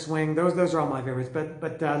Movies, Center Swing. Those are all my favorites, but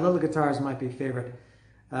Little Guitars might be favorite.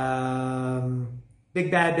 Big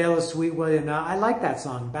Bad Bill of Sweet William. Now, I liked that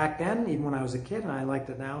song back then, even when I was a kid, and I liked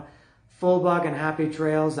it now. Full Bug and Happy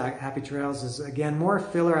Trails. Happy Trails is, again, more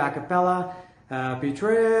filler a cappella. Happy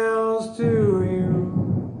trails to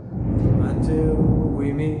you until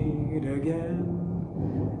we meet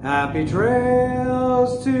again. Happy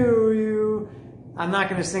trails to you. I'm not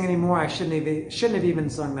going to sing anymore. I shouldn't have even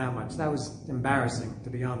sung that much. That was embarrassing, to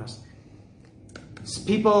be honest.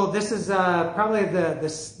 People, this is probably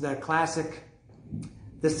the classic,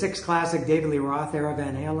 the 6 classic David Lee Roth era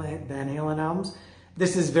Van Halen albums.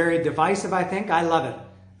 This is very divisive, I think. I love it.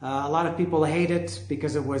 A lot of people hate it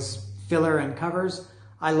because it was filler and covers.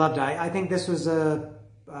 I loved it. I think this was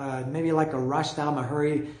maybe like a rushed album,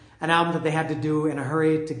 an album that they had to do in a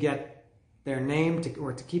hurry to get their name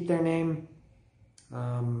or to keep their name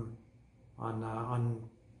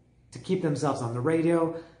to keep themselves on the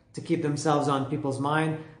radio, to keep themselves on people's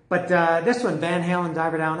mind. But this one, Van Halen,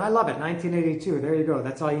 Diver Down, I love it. 1982. There you go.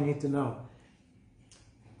 That's all you need to know.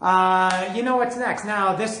 You know what's next?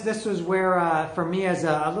 Now, this was where, for me as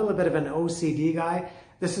a little bit of an OCD guy,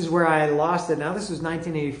 this is where I lost it. Now, this was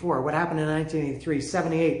 1984. What happened in 1983?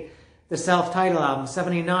 78, the self-titled album.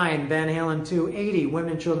 79, Van Halen 2. 80,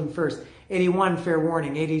 Women and Children First. 81, Fair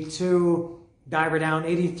Warning. 82, Diver Down.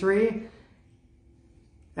 83,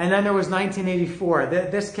 and then there was 1984.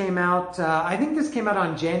 This came out, I think this came out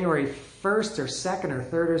on January 1st or 2nd or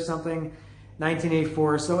 3rd or something.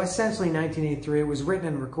 1984, so essentially 1983. It was written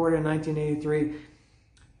and recorded in 1983.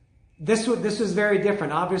 This was very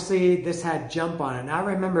different. Obviously, this had Jump on it, and I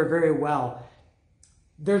remember very well.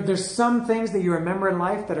 There's some things that you remember in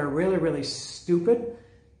life that are really, really stupid,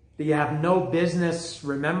 that you have no business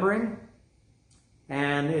remembering,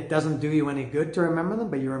 and it doesn't do you any good to remember them,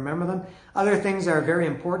 but you remember them. Other things are very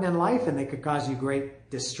important in life, and they could cause you great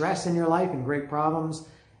distress in your life and great problems.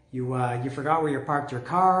 You forgot where you parked your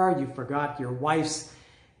car. You forgot your wife's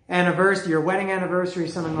anniversary, your wedding anniversary,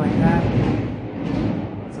 something like that.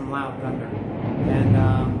 Some loud thunder. And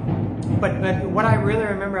but what I really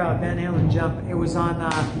remember about Van Halen Jump, it was on.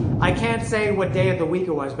 I can't say what day of the week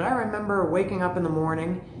it was, but I remember waking up in the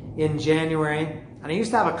morning in January, and I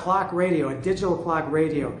used to have a clock radio, a digital clock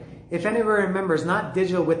radio. If anybody remembers, not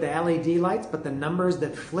digital with the LED lights, but the numbers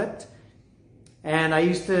that flipped. And I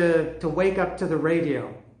used to wake up to the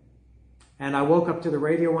radio. And I woke up to the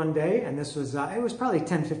radio one day, and this was, it was probably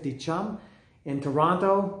 10:50 chum in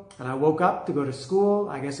Toronto. And I woke up to go to school.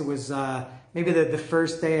 I guess it was maybe the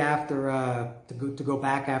first day after, to go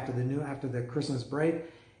back after the Christmas break.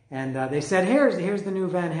 And they said, here's the new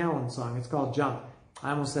Van Halen song. It's called Jump. I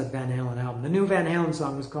almost said Van Halen album. The new Van Halen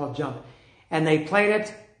song was called Jump. And they played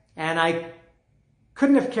it, and I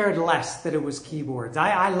couldn't have cared less that it was keyboards.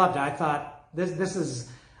 I loved it. I thought, this is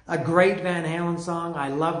a great Van Halen song. I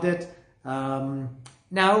loved it. Now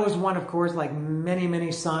it was one, of course, like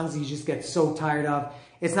many songs you just get so tired of.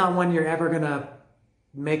 It's not one you're ever going to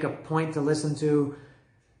make a point to listen to.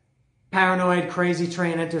 Paranoid, Crazy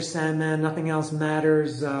Train, Enter Sandman, Nothing Else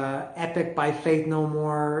Matters, Epic by Faith No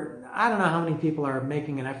More. I don't know how many people are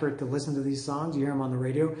making an effort to listen to these songs. You hear them on the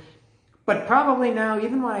radio. But probably now,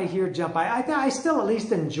 even when I hear Jump, I still at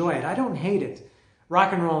least enjoy it. I don't hate it.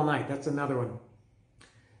 Rock and Roll Night, that's another one.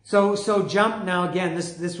 So Jump, now again,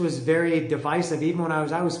 this was very divisive. Even when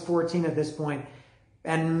I was 14 at this point,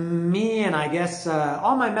 and me and I guess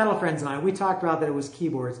all my metal friends and I, we talked about that it was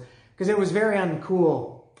keyboards, because it was very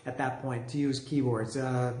uncool at that point to use keyboards.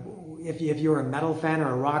 If you were a metal fan or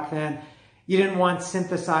a rock fan, you didn't want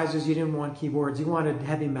synthesizers, you didn't want keyboards, you wanted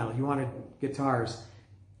heavy metal, you wanted guitars.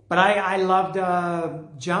 But I loved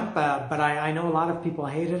Jump, but I know a lot of people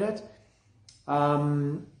hated it.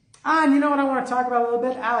 And you know what I want to talk about a little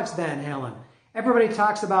bit? Alex Van Halen. Everybody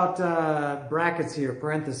talks about, brackets here,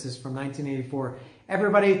 parenthesis, from 1984.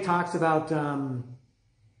 Everybody talks about, you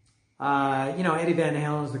know, Eddie Van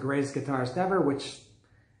Halen is the greatest guitarist ever, which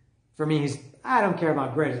for me, I don't care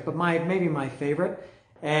about greatest, but maybe my favorite.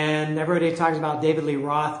 And everybody talks about David Lee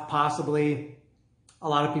Roth, possibly. A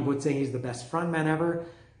lot of people would say he's the best frontman ever.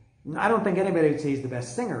 I don't think anybody would say he's the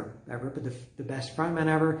best singer ever, but the best frontman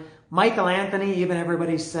ever. Michael Anthony, even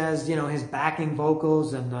everybody says, you know, his backing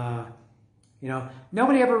vocals and, you know,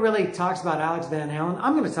 nobody ever really talks about Alex Van Halen.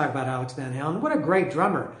 I'm going to talk about Alex Van Halen. What a great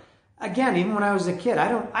drummer. Again, even when I was a kid, I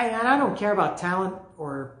don't care about talent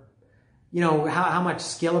or, you know, how much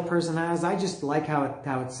skill a person has. I just like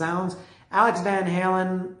how it sounds. Alex Van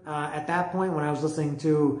Halen, at that point when I was listening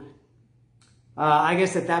to, I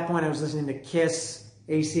guess at that point I was listening to Kiss,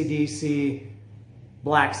 AC/DC,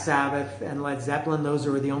 Black Sabbath, and Led Zeppelin. Those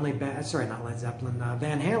were the only bands, sorry, not Led Zeppelin,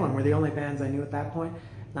 Van Halen were the only bands I knew at that point.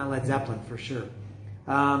 Not Led Zeppelin, for sure.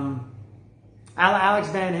 Alex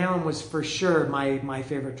Van Halen was for sure my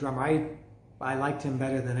favorite drummer. I liked him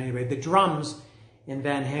better than anybody. The drums in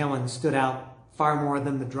Van Halen stood out far more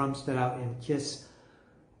than the drums stood out in Kiss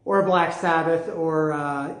or Black Sabbath or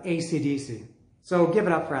AC/DC. So give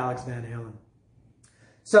it up for Alex Van Halen.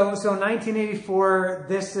 So 1984,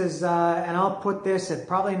 this is, and I'll put this at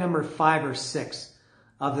probably number 5 or 6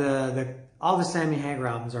 of all the Sammy Hagar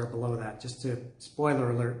albums are below that. Just to,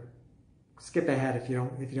 spoiler alert, skip ahead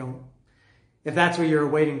if that's what you're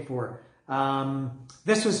waiting for.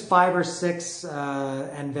 This was 5 or 6,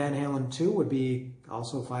 and Van Halen 2 would be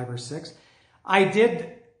also 5 or 6.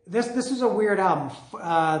 This was a weird album.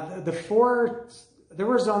 There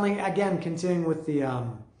was only, again, continuing with the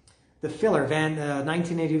filler.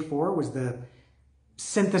 1984 was the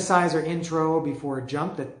synthesizer intro before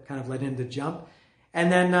Jump that kind of led into Jump.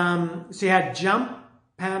 And then, so you had Jump,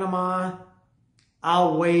 Panama,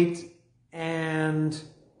 I'll Wait, and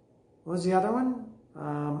what was the other one?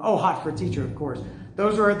 Oh, Hot for a Teacher, of course.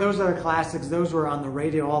 Those are the classics. Those were on the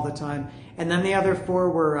radio all the time. And then the other four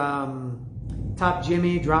were Top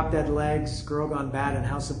Jimmy, Drop Dead Legs, Girl Gone Bad, and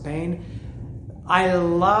House of Pain. I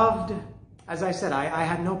loved, as I said, I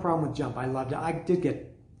had no problem with Jump. I loved it. I did get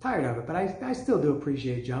tired of it, but I still do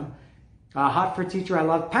appreciate Jump. Hot for a Teacher, I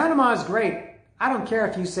love. Panama is great. I don't care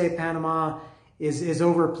if you say Panama is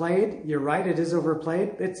overplayed. You're right, it is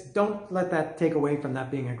overplayed. Don't let that take away from that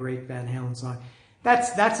being a great Van Halen song.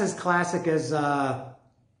 That's as classic as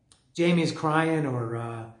Jamie's Crying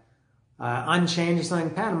or Unchained or something.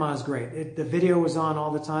 Panama is great. The video was on all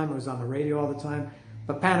the time. It was on the radio all the time.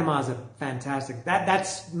 But Panama is a fantastic.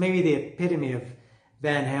 That's maybe the epitome of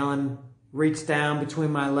Van Halen. Reach down between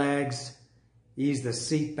my legs, ease the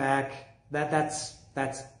seat back. That's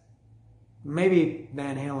maybe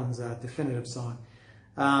Van Halen's definitive song.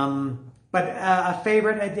 But a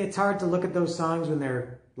favorite, it's hard to look at those songs when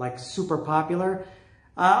they're like super popular.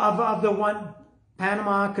 Of the one,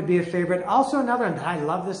 Panama could be a favorite. Also another one, I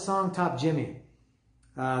love this song, Top Jimmy.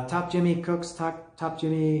 Top Jimmy cooks, Top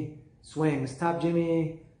Jimmy swings, Top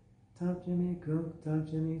Jimmy cooks, Top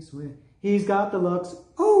Jimmy swings. He's got the looks,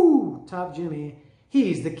 ooh, Top Jimmy.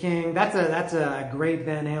 He's the king. That's a great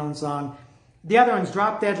Van Halen song. The other one's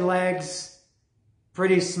Drop Dead Legs,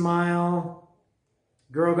 Pretty Smile,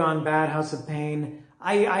 Girl Gone Bad, House of Pain.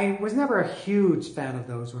 I was never a huge fan of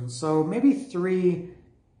those ones. So maybe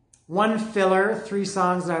one filler, 3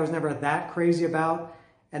 songs that I was never that crazy about.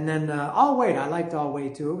 And then I'll Wait. I liked I'll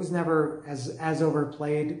Wait too. It was never as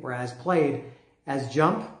overplayed or as played as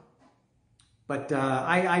Jump. But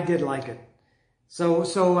I did like it. So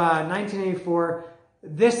 1984,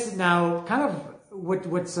 this now kind of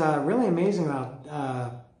what's really amazing about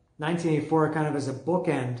 1984 kind of as a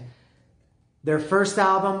bookend, their first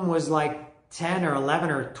album was like 10 or 11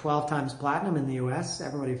 or 12 times platinum in the US.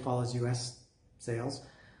 Everybody follows US sales.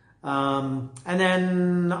 And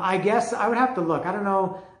then I guess I would have to look. I don't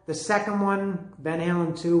know. The second one, Van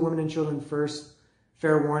Halen 2, Women and Children First,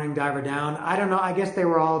 Fair Warning, Diver Down. I don't know. I guess they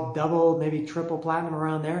were all double, maybe triple platinum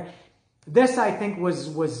around there. This, I think,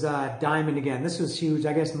 was diamond again. This was huge.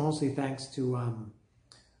 I guess mostly thanks to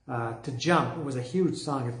Jump. It was a huge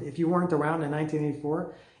song. If you weren't around in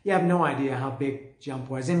 1984, you have no idea how big Jump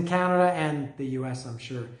was in Canada and the US, I'm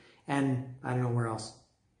sure, and I don't know where else.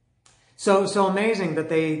 So amazing that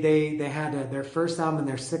they had their first album and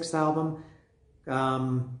their 6th album.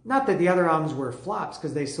 Not that the other albums were flops,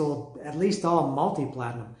 because they sold at least all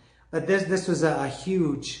multi-platinum. But this was a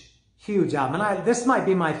huge album, and this might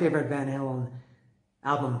be my favorite Van Halen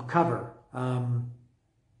album cover.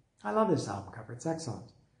 I love this album cover; it's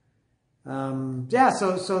excellent. Yeah,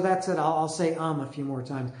 so that's it. I'll say a few more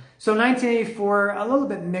times. So 1984, a little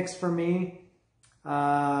bit mixed for me.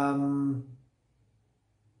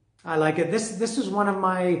 I like it. This was one of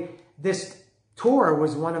my. This tour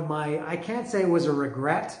was one of my. I can't say it was a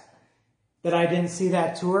regret that I didn't see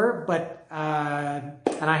that tour, but and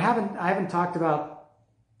I haven't talked about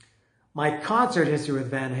my concert history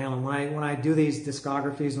with Van Halen. When I do these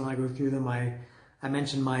discographies, when I go through them, I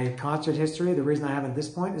mentioned my concert history. The reason I haven't at this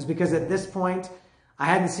point is because at this point, I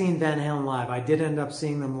hadn't seen Van Halen live. I did end up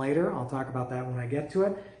seeing them later. I'll talk about that when I get to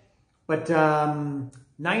it. But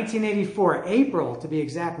 1984, April to be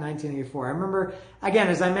exact, 1984. I remember, again,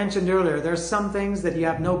 as I mentioned earlier, there's some things that you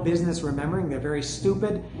have no business remembering. They're very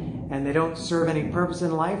stupid and they don't serve any purpose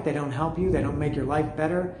in life. They don't help you. They don't make your life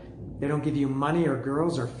better. They don't give you money or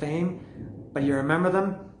girls or fame, but you remember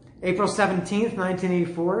them. April 17th,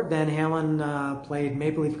 1984, Van Halen played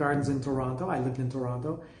Maple Leaf Gardens in Toronto. I lived in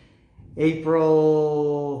Toronto.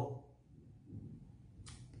 April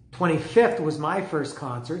 25th was my first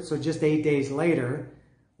concert, so just 8 days later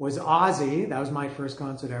was Ozzy. That was my first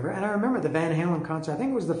concert ever. And I remember the Van Halen concert, I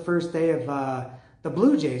think it was the first day of the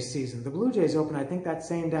Blue Jays season. The Blue Jays opened, I think, that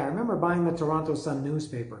same day. I remember buying the Toronto Sun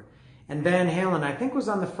newspaper. And Van Halen, I think, was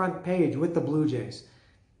on the front page with the Blue Jays.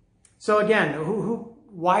 So again,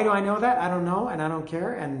 why do I know that? I don't know, and I don't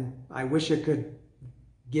care. And I wish it could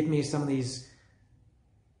give me some of these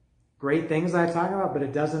great things that I talk about, but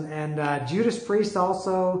it doesn't. And Judas Priest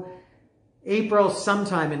also, April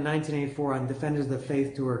sometime in 1984 on Defenders of the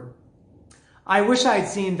Faith tour. I wish I'd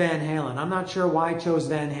seen Van Halen. I'm not sure why I chose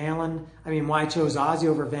Van Halen. Why I chose Ozzy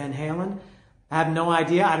over Van Halen. I have no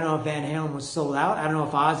idea. I don't know if Van Halen was sold out. I don't know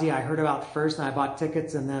if Ozzy I heard about first and I bought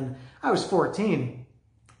tickets, and then I was 14.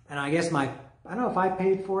 And I guess I don't know if I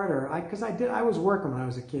paid for it because I was working when I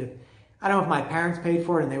was a kid. I don't know if my parents paid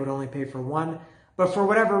for it and they would only pay for one. But for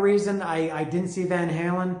whatever reason, I didn't see Van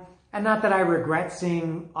Halen. And not that I regret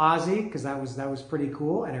seeing Ozzy, because that was pretty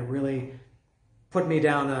cool, and it really put me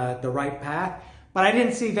down the right path. But I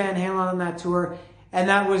didn't see Van Halen on that tour, and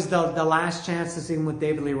that was the last chance to see him with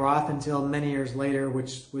David Lee Roth until many years later,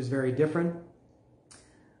 which was very different.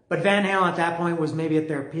 But Van Halen at that point was maybe at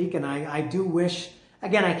their peak, and I do wish,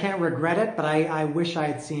 again, I can't regret it, but I wish I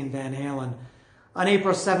had seen Van Halen on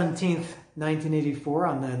April 17th, 1984,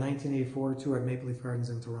 on the 1984 tour at Maple Leaf Gardens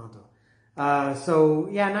in Toronto. So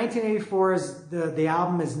yeah, 1984 is the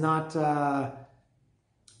album is not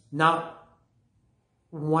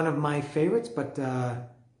one of my favorites, but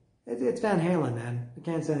it's Van Halen, man. I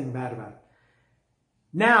can't say anything bad about it.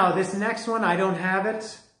 Now this next one, I don't have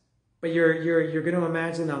it, but you're going to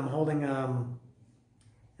imagine I'm holding an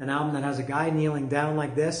album that has a guy kneeling down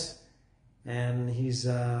like this, and he's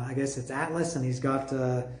I guess it's Atlas, and he's got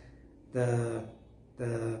the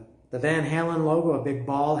Van Halen logo, a big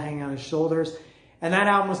ball hanging on his shoulders. And that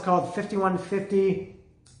album was called 5150.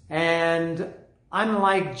 And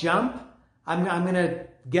unlike Jump, I'm going to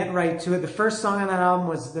get right to it. The first song on that album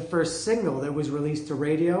was the first single that was released to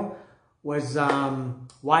radio, was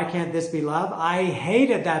Why Can't This Be Love? I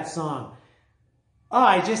hated that song. Oh,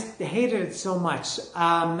 I just hated it so much.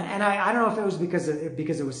 And I don't know if it was because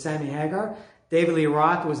it was Sammy Hagar. David Lee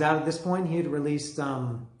Roth was out at this point. He had released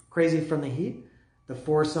Crazy from the Heat, the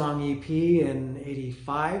 4-song EP in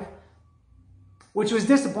 '85, which was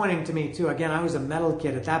disappointing to me too. Again, I was a metal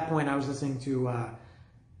kid. At that point, I was listening to,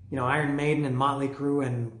 Iron Maiden and Motley Crue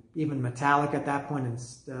and even Metallica at that point. And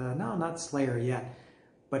no, not Slayer yet.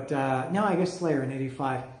 But no, I guess Slayer in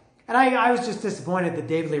 '85. And I was just disappointed that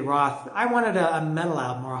David Lee Roth, I wanted a metal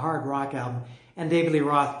album or a hard rock album. And David Lee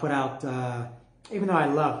Roth put out, even though I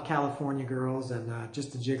loved California Girls and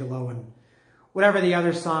Just a Gigolo and whatever the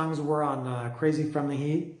other songs were on Crazy from the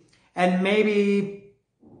Heat. And maybe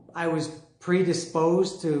I was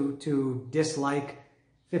predisposed to dislike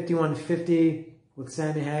 5150 with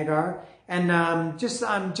Sammy Hagar. And I'm just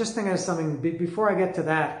thinking of something. Before I get to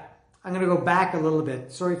that, I'm going to go back a little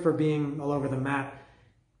bit. Sorry for being all over the map.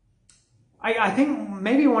 I think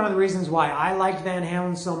maybe one of the reasons why I liked Van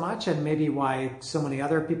Halen so much, and maybe why so many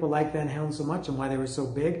other people liked Van Halen so much and why they were so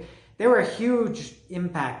big, they were a huge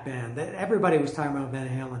impact band. Everybody was talking about Van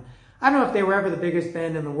Halen. I don't know if they were ever the biggest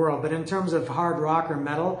band in the world, but in terms of hard rock or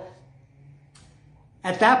metal,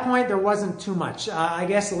 at that point there wasn't too much. I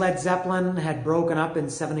guess Led Zeppelin had broken up in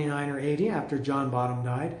 '79 or '80 after John Bonham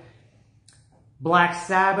died. Black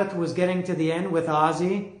Sabbath was getting to the end with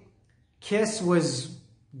Ozzy. Kiss was,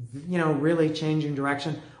 really changing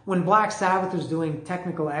direction. When Black Sabbath was doing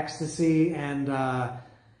Technical Ecstasy and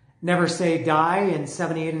Never Say Die in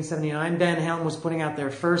 '78 and '79, Van Halen was putting out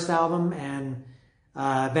their first album, and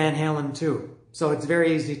Van Halen 2. So it's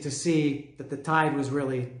very easy to see that the tide was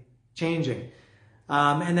really changing.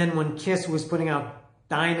 And then when Kiss was putting out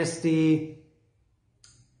Dynasty,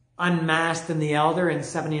 Unmasked, and The Elder in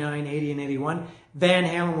 '79, '80, and '81, Van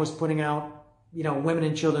Halen was putting out, Women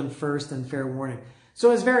and Children First and Fair Warning.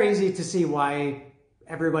 So it's very easy to see why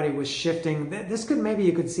everybody was shifting. Maybe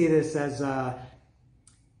you could see this as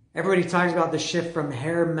everybody talks about the shift from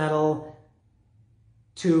hair metal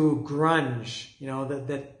to grunge.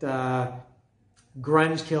 That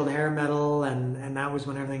grunge killed hair metal, and that was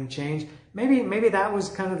when everything changed. Maybe that was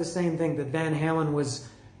kind of the same thing, that Van Halen was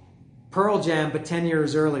Pearl Jam, but 10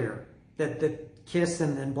 years earlier. That Kiss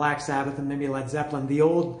and Black Sabbath and maybe Led Zeppelin, the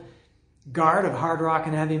old guard of hard rock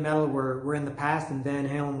and heavy metal were in the past, and Van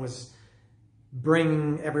Halen was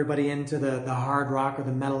bringing everybody into the hard rock or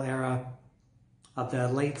the metal era of the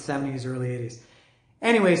late '70s, early '80s.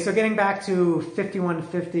 Anyway, so getting back to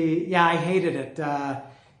 5150, yeah, I hated it.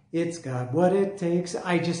 It's got what it takes.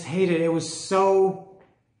 I just hated it. It was so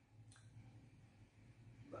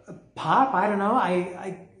pop. I don't know.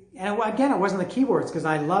 And again, it wasn't the keyboards, because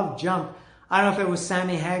I love Jump. I don't know if it was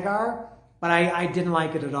Sammy Hagar, but I didn't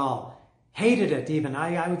like it at all. Hated it even.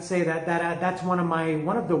 I would say that's one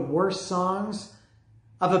of the worst songs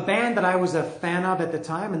of a band that I was a fan of at the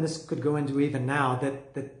time, and this could go into even now,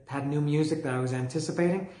 that had new music that I was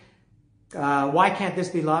anticipating. Why Can't This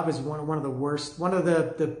Be Love is one of the worst, one of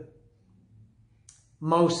the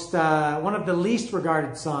least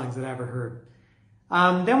regarded songs that I ever heard.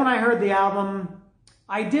 Then when I heard the album,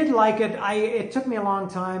 I did like it. It took me a long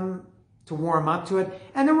time to warm up to it,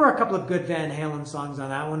 and there were a couple of good Van Halen songs on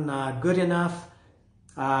that one. Good Enough.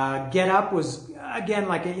 Get Up was, again,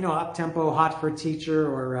 like a, up-tempo, Hot for a Teacher,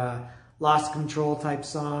 or Lost Control type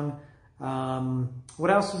song.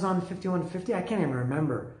 What else was on 5150? I can't even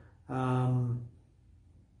remember.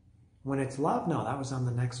 When It's Love? No, that was on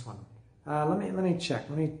the next one. Let me check.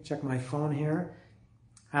 Let me check my phone here.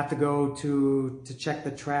 I have to go to check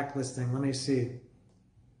the track listing. Let me see.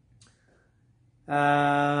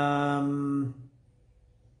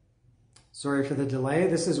 Sorry for the delay.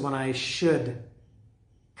 This is when I should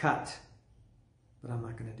cut, but I'm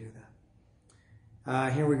not going to do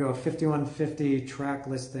that. Here we go, 5150 track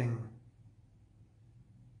listing.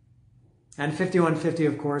 And 5150,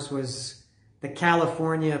 of course, was the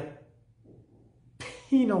California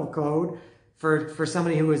penal code for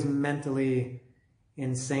somebody who was mentally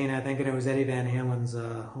insane, I think, and it was Eddie Van Halen's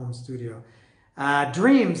home studio.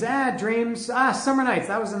 Dreams, Summer Nights,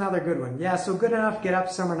 that was another good one. Yeah, so Good Enough, Get Up,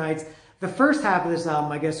 Summer Nights. The first half of this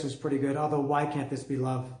album, I guess, was pretty good, although Why Can't This Be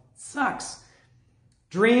Love sucks.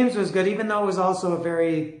 Dreams was good, even though it was also a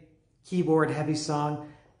very keyboard-heavy song.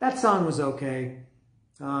 That song was okay.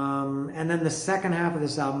 And then the second half of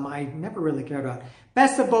this album, I never really cared about.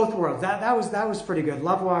 Best of Both Worlds, that was pretty good.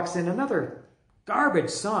 Love Walks In, another garbage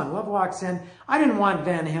song. Love Walks In. I didn't want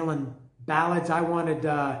Van Halen ballads. I wanted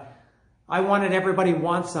Everybody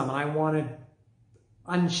Wants Some, and I wanted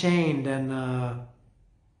Unchained, and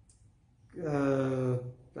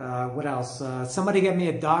what else? Somebody Get Me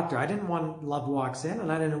a Doctor. I didn't want Love Walks In,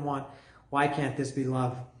 and I didn't want Why Can't This Be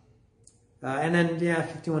Love. And then, yeah,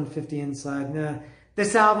 5150 Inside. Nah.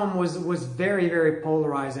 This album was very, very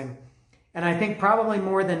polarizing. And I think probably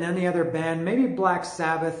more than any other band, maybe Black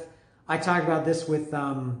Sabbath. I talked about this with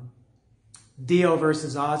Dio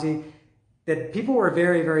versus Ozzy, that people were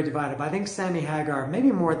very, very divided. But I think Sammy Hagar,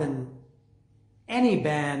 maybe more than any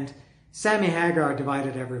band, Sammy Hagar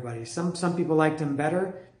divided everybody. Some people liked him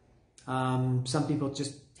better. Some people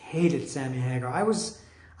just hated Sammy Hagar. I was,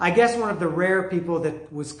 I guess, one of the rare people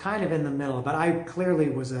that was kind of in the middle, but I clearly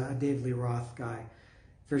was a David Lee Roth guy,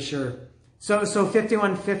 for sure. So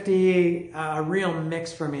 5150, a real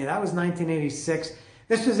mix for me. That was 1986.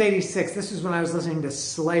 This was 86. This was when I was listening to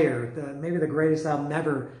Slayer. Maybe the greatest album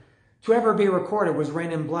ever to ever be recorded was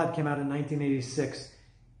Rain and Blood, came out in 1986.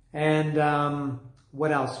 And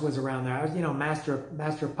what else was around there? You know, Master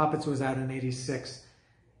of Puppets was out in 86.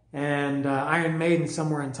 And Iron Maiden,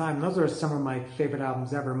 Somewhere in Time. Those are some of my favorite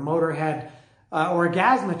albums ever. Motorhead,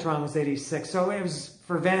 Orgasmatron was 86. So it was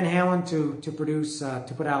for Van Halen to produce,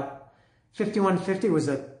 to put out 5150 was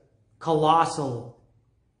a colossal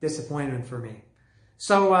disappointment for me.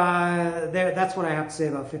 So that's what I have to say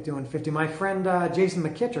about 5150. My friend Jason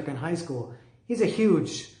McKittrick in high school, he's a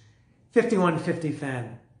huge 5150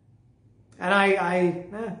 fan. And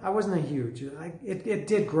I wasn't a huge. It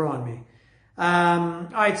did grow on me. All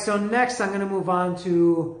right, so next I'm going to move on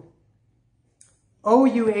to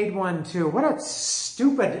OU812. What a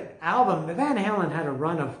stupid album. Van Halen had a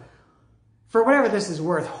run of, for whatever this is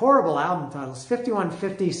worth, horrible album titles.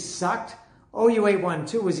 5150 sucked.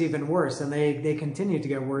 OU812 was even worse, and they continued to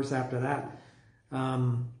get worse after that.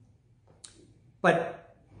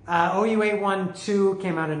 But OU812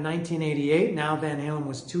 came out in 1988. Now Van Halen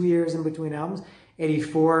was 2 years in between albums.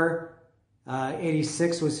 84,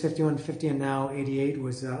 86 was 5150, and now 88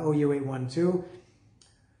 was OU812.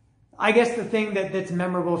 I guess the thing that's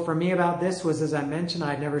memorable for me about this was, as I mentioned,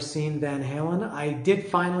 I'd never seen Van Halen. I did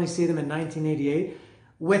finally see them in 1988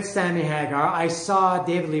 with Sammy Hagar. I saw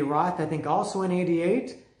David Lee Roth, I think, also in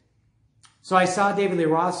 88. So I saw David Lee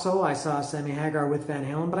Roth solo, I saw Sammy Hagar with Van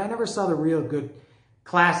Halen, but I never saw the real good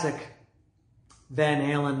classic Van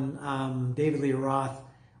Halen, David Lee Roth,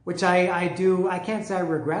 which I can't say I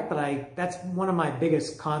regret, but that's one of my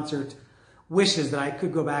biggest concert wishes, that I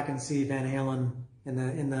could go back and see Van Halen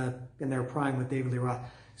in their prime with David Lee Roth.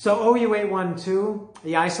 So OU812,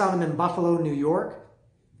 yeah, I saw them in Buffalo, New York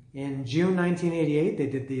in June 1988. They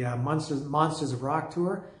did the Monsters of Rock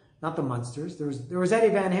tour. Not the Munsters. There was Eddie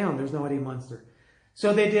Van Halen. There's no Eddie Munster.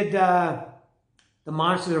 So they did the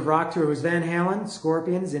Monsters of Rock tour. It was Van Halen,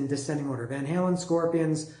 Scorpions in descending order. Van Halen,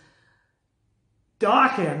 Scorpions,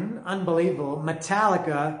 Dokken, unbelievable,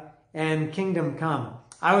 Metallica, and Kingdom Come.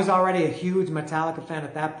 I was already a huge Metallica fan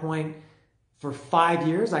at that point. For 5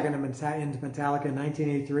 years, I got into Metallica in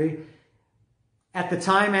 1983. At the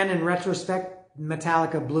time and in retrospect,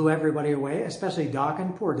 Metallica blew everybody away, especially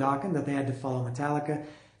Dokken, poor Dokken, that they had to follow Metallica.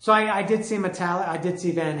 So I did see Metallica. I did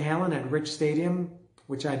see Van Halen at Rich Stadium,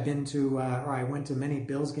 which I'd been to, or I went to many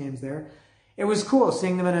Bills games there. It was cool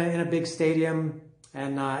seeing them in a big stadium,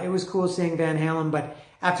 and it was cool seeing Van Halen. But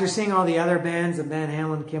after seeing all the other bands, and Van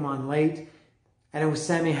Halen came on late, and it was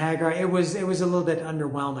Sammy Hagar, it was a little bit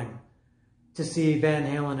underwhelming to see Van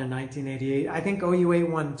Halen in 1988. I think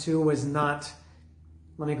OU812 was not.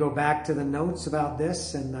 Let me go back to the notes about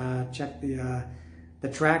this and check the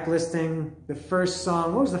track listing. The first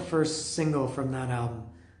song, what was the first single from that album?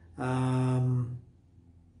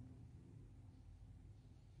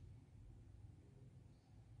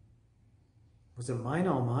 Was it Mine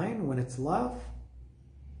All Mine? When It's Love?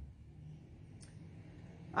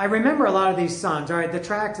 I remember a lot of these songs. All right, the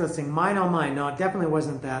tracks listing. Mine All Mine. No, it definitely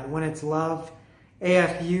wasn't that. When It's Love.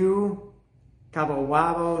 AFU. Cabo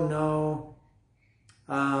Wabo.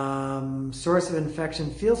 No. Source of Infection.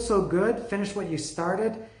 Feels So Good. Finish What You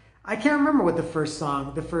Started. I can't remember what the first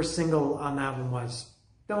single on that one was.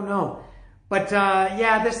 Don't know. But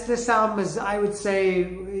yeah, this album is, I would say,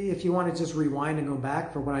 if you want to just rewind and go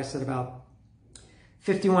back for what I said about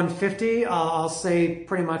 5150, I'll say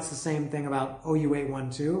pretty much the same thing about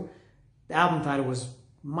OU812. The album title was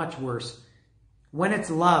much worse. When It's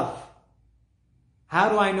Love. How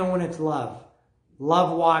do I know when it's love?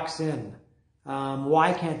 Love Walks In.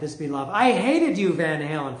 Why Can't This Be Love? I hated you, Van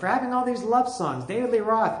Halen, for having all these love songs. David Lee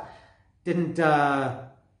Roth didn't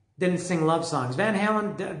sing love songs. Van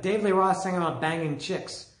Halen, David Lee Roth sang about banging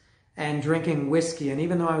chicks and drinking whiskey. And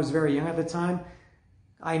even though I was very young at the time,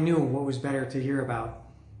 I knew what was better to hear about.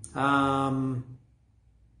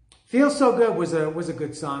 Feels So Good was a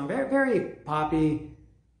good song. Very, very poppy.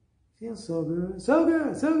 Feels so good, so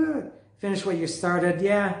good, so good. Finish What You Started.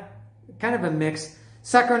 Yeah, kind of a mix.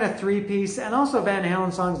 Sucker in a Three-Piece. And also Van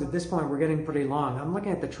Halen songs at this point were getting pretty long. I'm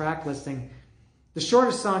looking at the track listing. The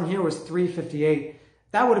shortest song here was 3:58.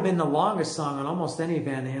 That would have been the longest song on almost any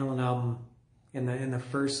Van Halen album in the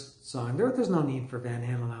first song. There's no need for Van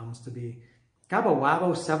Halen albums to be. Cabo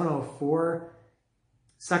Wabo, 7:04.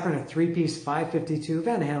 Sucker in a Three-Piece, 5:52.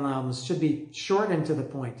 Van Halen albums should be short and to the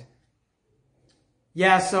point.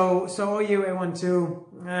 Yeah, so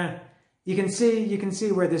OU812, you can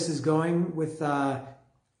see where this is going with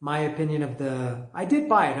my opinion of the. I did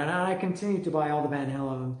buy it, and I continue to buy all the Van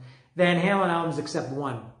Halen albums except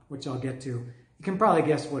one, which I'll get to. You can probably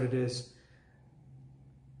guess what it is.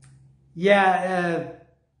 Yeah,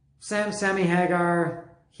 Sammy Hagar.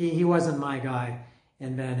 He wasn't my guy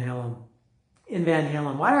in Van Halen.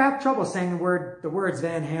 Why do I have trouble saying the words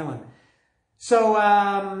Van Halen? So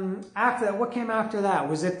after that, what came after that?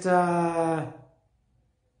 Was it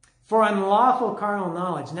For Unlawful Carnal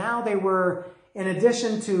Knowledge? Now they were, in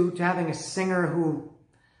addition to having a singer who,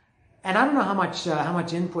 and I don't know how much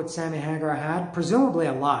input Sammy Hagar had. Presumably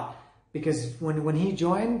a lot, because when he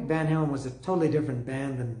joined, Van Halen was a totally different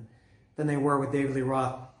band than they were with David Lee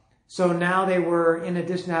Roth. So now they were, in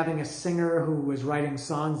addition to having a singer who was writing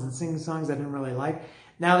songs and singing songs I didn't really like,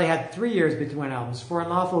 now they had 3 years between albums. For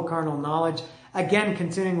Unlawful Carnal Knowledge, again,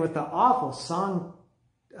 continuing with the awful song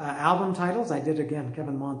album titles. I did again,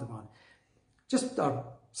 Kevin Montavon. Just a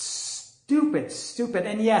stupid,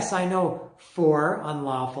 and yes, I know, For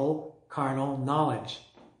Unlawful Carnal Knowledge.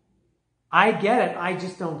 I get it, I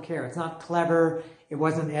just don't care. It's not clever, it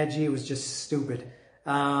wasn't edgy, it was just stupid.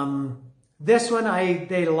 This one,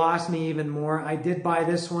 they lost me even more. I did buy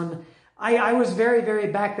this one. I was very,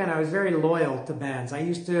 back then, I was very loyal to bands. I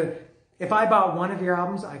used to, if I bought one of your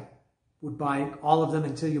albums, I would buy all of them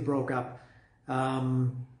until you broke up.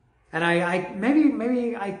 And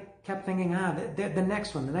maybe I kept thinking, the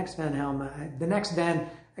next one, the next Van Halen, the next Van,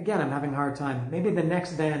 again, I'm having a hard time. Maybe the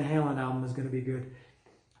next Van Halen album is going to be good.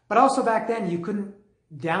 But also back then, you couldn't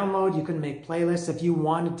download, you couldn't make playlists. If you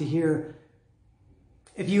wanted to hear,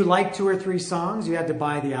 if you liked 2 or 3 songs, you had to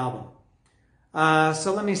buy the album.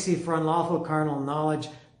 So let me see, For Unlawful Carnal Knowledge.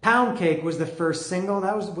 Pound Cake was the first single.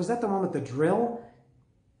 Was that the one with the drill?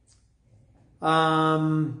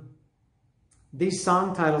 These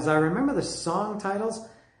song titles, I remember the song titles.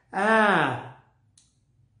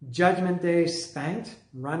 Judgment Day, Spanked,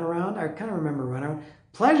 Runaround. I kind of remember Runaround.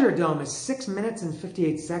 Pleasure Dome is 6 minutes and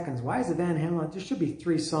 58 seconds. Why is it Van Halen? There should be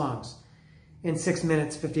 3 songs in 6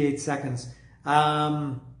 minutes, 58 seconds.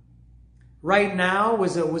 Right Now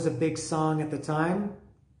was a big song at the time.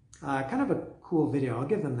 Kind of a cool video. I'll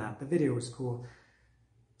give them that. The video was cool.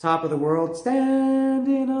 Top of the World,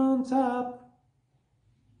 Standing on Top.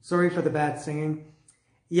 Sorry for the bad singing.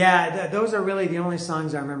 Yeah, those are really the only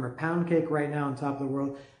songs I remember. Pound Cake, Right Now, and Top of the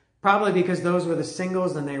World. Probably because those were the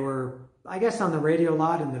singles and they were, I guess, on the radio a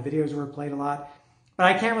lot and the videos were played a lot. But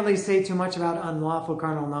I can't really say too much about Unlawful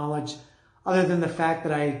Carnal Knowledge other than the fact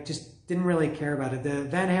that I just didn't really care about it. The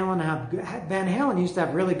Van Halen used to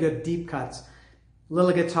have really good deep cuts.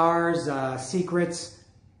 Little Guitars, Secrets,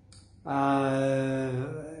 Loss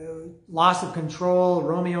of Control,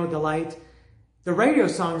 Romeo Delight. The radio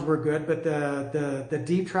songs were good, but the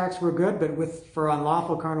deep tracks were good. But for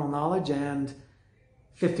Unlawful Carnal Knowledge and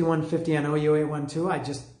 5150 and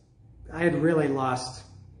OU812, I had really lost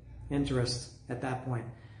interest at that point.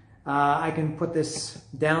 I can put this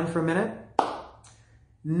down for a minute.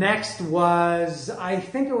 Next was, I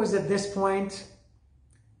think it was at this point,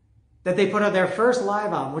 that they put out their first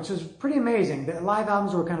live album, which was pretty amazing. The live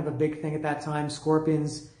albums were kind of a big thing at that time.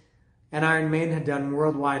 Scorpions and Iron Maiden had done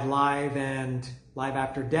Worldwide Live and Live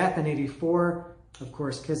After Death in '84. Of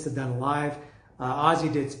course, Kiss had done Live.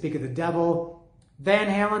 Ozzy did Speak of the Devil. Van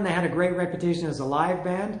Halen, they had a great reputation as a live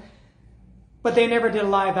band, but they never did a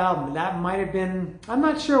live album. That might have been, I'm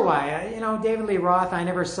not sure why. David Lee Roth, I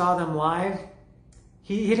never saw them live.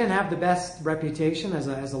 He didn't have the best reputation as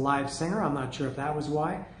a live singer. I'm not sure if that was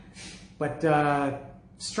why. But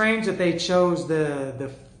strange that they chose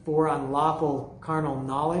the For Unlawful Carnal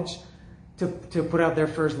Knowledge to put out their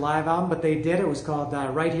first live album, but they did. It was called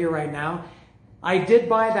Right Here, Right Now. I did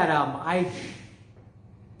buy that album. I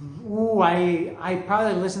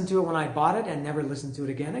probably listened to it when I bought it and never listened to it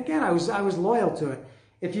again. Again, I was loyal to it.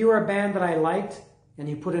 If you were a band that I liked and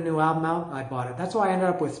you put a new album out, I bought it. That's why I ended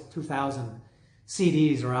up with 2,000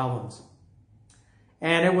 CDs or albums.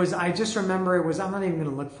 And it was, I just remember it was, I'm not even going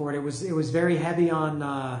to look for it. It was very heavy on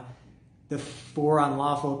the Four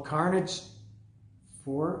Unlawful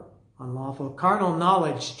Carnal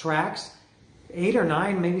Knowledge tracks. 8 or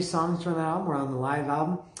 9 maybe songs from that album were on the live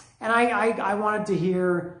album. And I wanted to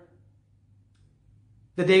hear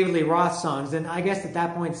the David Lee Roth songs. And I guess at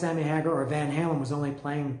that point, Sammy Hagar or Van Halen was only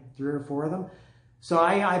playing 3 or 4 of them. So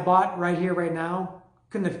I bought Right Here, Right Now.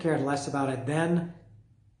 Couldn't have cared less about it then.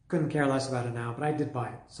 Couldn't care less about it now, but I did buy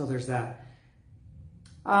it. So there's that.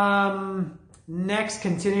 Next,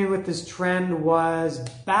 continuing with this trend, was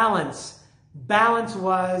Balance. Balance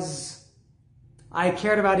was, I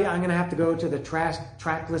cared about it. I'm going to have to go to the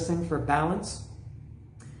track listing for Balance.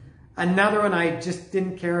 Another one I just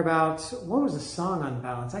didn't care about. What was the song on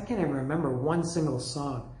Balance? I can't even remember one single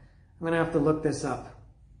song. I'm going to have to look this up.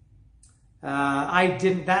 I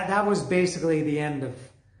didn't. That was basically the end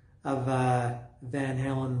of Van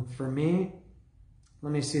Halen for me.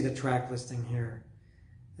 Let me see the track listing here.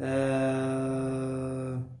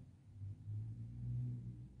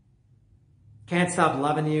 Can't Stop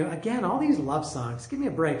Loving You. Again, all these love songs. Give me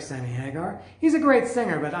a break, Sammy Hagar. He's a great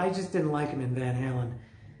singer, but I just didn't like him in Van Halen.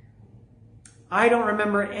 I don't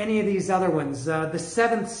remember any of these other ones. The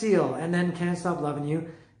Seventh Seal, and then Can't Stop Loving You.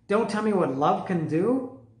 Don't Tell Me What Love Can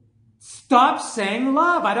Do. Stop saying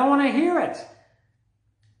love. I don't want to hear it.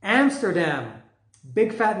 Amsterdam.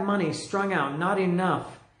 Big Fat Money, Strung Out, Not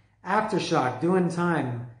Enough. Aftershock, Doing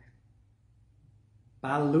Time.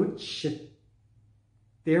 Baluchitherium,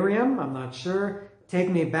 I'm not sure. Take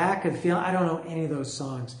Me Back and Feel, I don't know any of those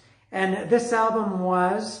songs. And this album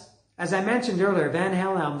was, as I mentioned earlier, Van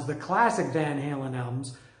Halen albums, the classic Van Halen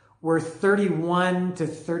albums, were 31 to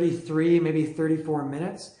 33, maybe 34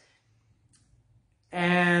 minutes.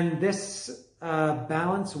 And this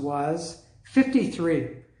Balance was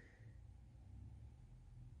 53.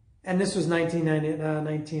 And this was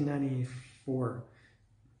 1994.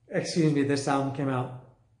 Excuse me, this album came out.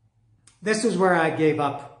 This is where I gave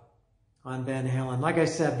up on Van Halen. Like I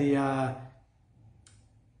said,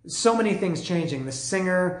 so many things changing. The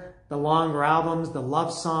singer, the longer albums, the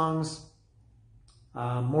love songs,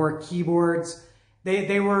 more keyboards.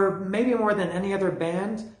 They were maybe more than any other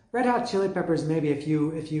band. Red Hot Chili Peppers, maybe if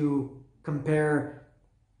you compare.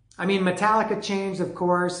 I mean, Metallica changed, of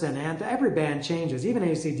course, and every band changes, even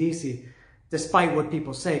AC/DC, despite what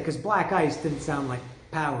people say, because Black Ice didn't sound like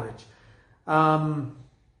Powerage.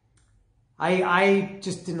 I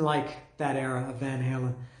just didn't like that era of Van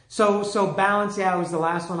Halen. So Balance, yeah, was the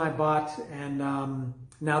last one I bought, and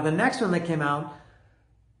now the next one that came out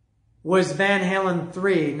was Van Halen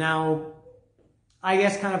 3. Now, I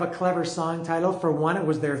guess kind of a clever song title. For one, it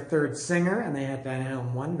was their third singer, and they had Van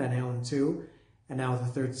Halen 1, Van Halen 2, and now the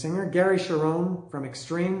third singer, Gary Cherone from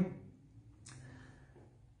Extreme.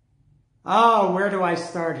 Oh, where do I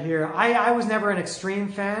start here? I was never an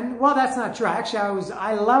Extreme fan. Well, that's not true. Actually,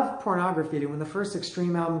 I loved Pornography. When the first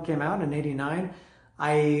Extreme album came out in '89,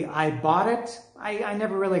 I bought it. I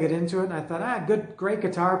never really got into it, and I thought, great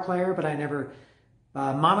guitar player, but I never,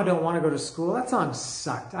 Mama Don't Want to Go to School, that song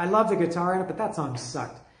sucked. I love the guitar in it, but that song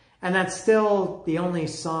sucked. And that's still the only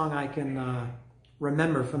song I can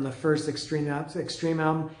remember from the first Extreme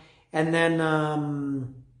album. And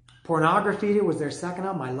then Pornography was their second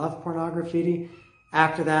album. I love Pornography.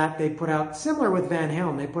 After that, they put out, similar with Van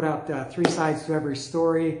Halen, they put out 3 Sides to Every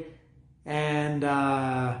Story and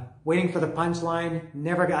Waiting for the Punchline.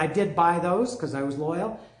 I did buy those because I was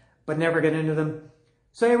loyal, but never got into them.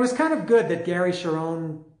 So it was kind of good that Gary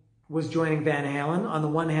Cherone was joining Van Halen on the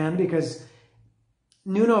one hand, because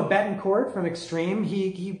Nuno Bettencourt from Extreme,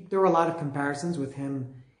 there were a lot of comparisons with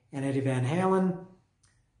him and Eddie Van Halen.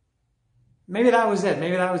 Maybe that was it.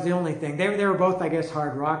 Maybe that was the only thing. They were both, I guess,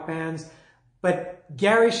 hard rock bands. But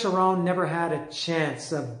Gary Sharon never had a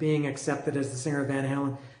chance of being accepted as the singer of Van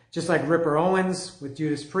Halen, just like Ripper Owens with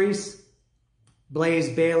Judas Priest, Blaze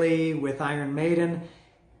Bayley with Iron Maiden.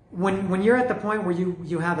 When you're at the point where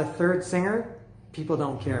you have a third singer, people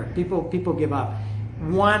don't care. People give up.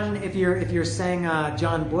 One, if you're saying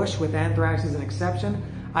John Bush with Anthrax is an exception,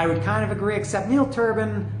 I would kind of agree. Except Neil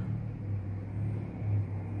Turbin,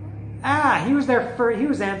 he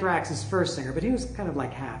was Anthrax's first singer, but he was kind of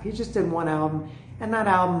like half. He just did one album, and that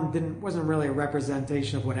album wasn't really a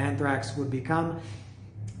representation of what Anthrax would become.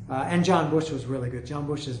 And John Bush was really good. John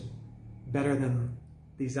Bush is better than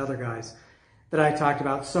these other guys that I talked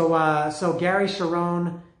about. So Gary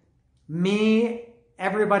Sharon, me,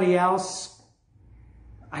 everybody else,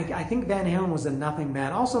 I think Van Halen was a nothing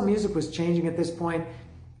band. Also, music was changing at this point.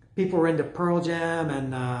 People were into Pearl Jam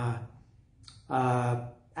and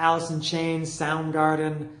Alice in Chains,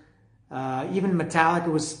 Soundgarden, even Metallica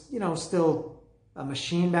was, still a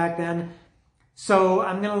machine back then. So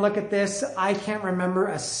I'm going to look at this. I can't remember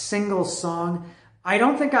a single song. I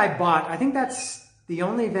don't think I bought. I think that's the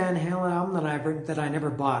only Van Halen album that I never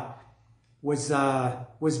bought was Van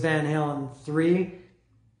Halen 3.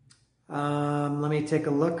 Let me take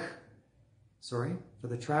a look. Sorry for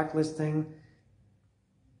the track listing.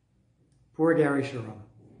 Poor Gary Sharon.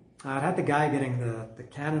 It had the guy getting the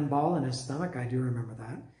cannonball in his stomach. I do remember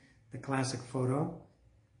that. The classic photo.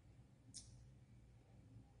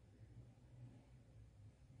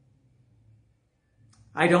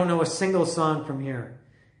 I don't know a single song from here.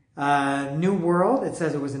 New World, it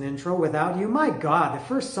says it was an intro. Without You, my God, the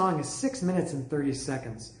first song is 6 minutes and 30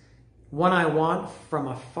 seconds. One I Want, From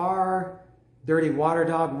Afar, Dirty Water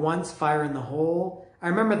Dog, Once, Fire in the Hole. I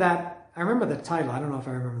remember that. I remember the title. I don't know if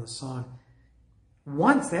I remember the song.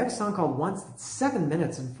 Once, they have a song called Once that's 7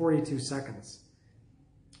 minutes and 42 seconds.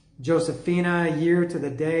 Josephina, Year to the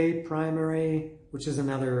Day, Primary, which is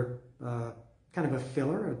another kind of a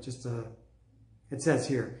filler, it says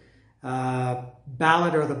here.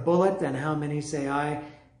 Ballad or the Bullet, and How Many Say I.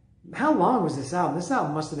 How long was this album? This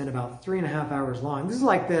album must have been about 3.5 hours long. This is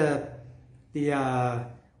like the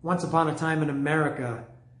Once Upon a Time in America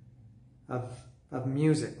of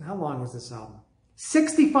music. How long was this album?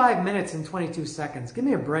 65 minutes and 22 seconds. Give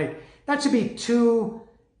me a break. That should be two.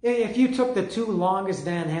 If you took the two longest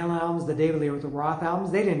Van Halen albums, the David Lee Roth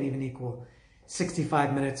albums, they didn't even equal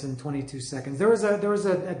 65 minutes and 22 seconds. There was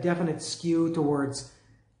a definite skew towards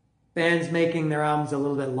bands making their albums a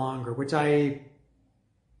little bit longer, which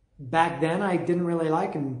back then I didn't really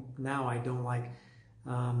like, and now I don't like.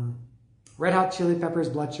 Red Hot Chili Peppers'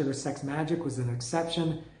 Blood Sugar Sex Magic was an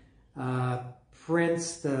exception.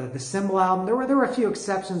 Prince, the Symbol album, there were a few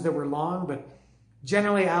exceptions that were long, but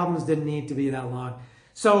generally albums didn't need to be that long.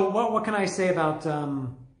 So what can I say about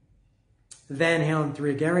Van Halen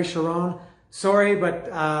 3? Gary Sharon, sorry,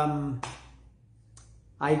 but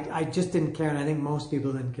I just didn't care, and I think most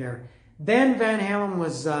people didn't care. Then Van Halen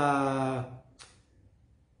was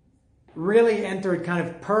really entered kind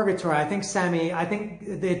of purgatory. I think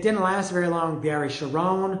it didn't last very long with Gary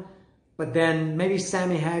Sharon, but then maybe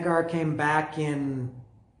Sammy Hagar came back in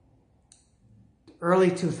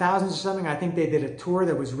early 2000s or something. I think they did a tour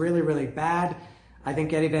that was really, really bad. I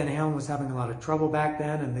think Eddie Van Halen was having a lot of trouble back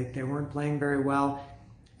then, and they weren't playing very well.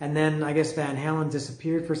 And then I guess Van Halen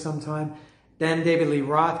disappeared for some time. Then David Lee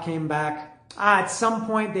Roth came back. At some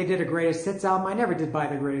point, they did a Greatest Hits album. I never did buy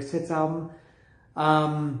the Greatest Hits album.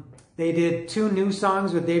 They did 2 new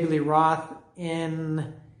songs with David Lee Roth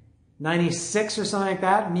in 96 or something like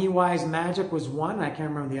that. Me Wise Magic was one. I can't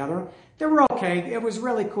remember the other. They were okay. It was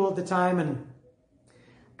really cool at the time and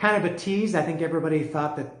kind of a tease. I think everybody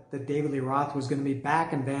thought that David Lee Roth was going to be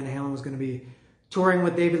back and Van Halen was going to be touring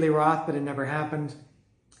with David Lee Roth, but it never happened.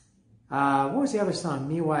 What was the other song?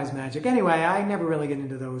 Me Wise Magic. Anyway, I never really get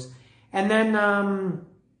into those. And then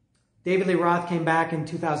David Lee Roth came back in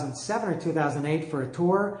 2007 or 2008 for a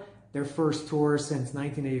tour. Their first tour since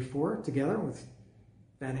 1984 together with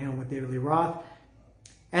Van Halen with David Lee Roth.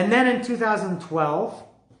 And then in 2012,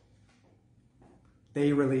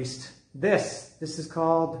 they released this. This is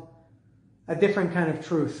called A Different Kind of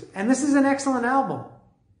Truth. And this is an excellent album.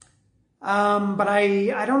 But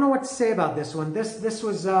I don't know what to say about this one. This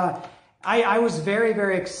was, I was very,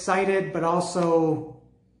 very excited, but also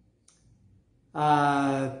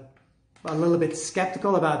a little bit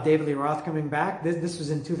skeptical about David Lee Roth coming back. This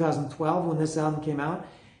was in 2012 when this album came out.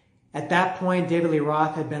 At that point, David Lee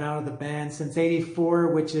Roth had been out of the band since '84,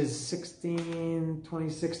 which is 16,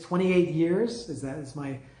 26, 28 years. Is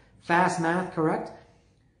my fast math correct?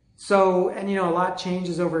 So, and a lot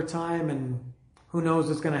changes over time and who knows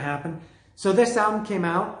what's going to happen. So this album came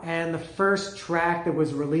out and the first track that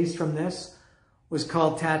was released from this was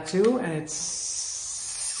called Tattoo, and it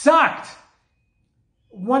sucked.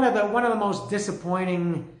 One of the most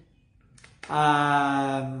disappointing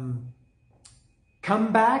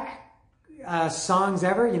comeback songs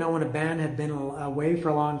ever. You know, when a band had been away for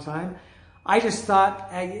a long time. I just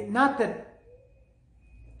thought, not that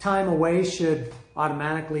time away should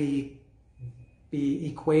automatically be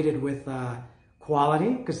equated with quality,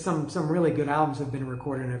 because some really good albums have been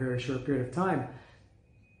recorded in a very short period of time.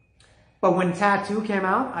 But when Tattoo came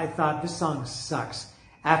out, I thought, this song sucks.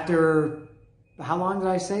 After, how long did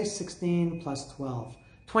I say? 16 plus 12.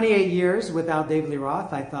 28 years without David Lee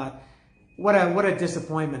Roth, I thought, what a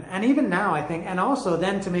disappointment. And even now, I think, and also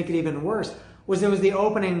then to make it even worse, was the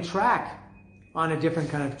opening track on A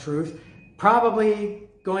Different Kind of Truth. Probably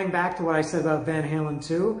going back to what I said about Van Halen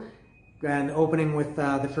 2, and opening with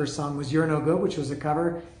the first song was You're No Good, which was a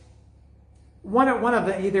cover. One of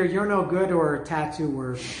the, either You're No Good or Tattoo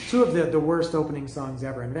were two of the worst opening songs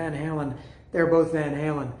ever. And Van Halen, they're both Van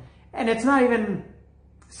Halen. And it's not even,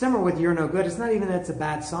 similar with You're No Good, it's not even that it's a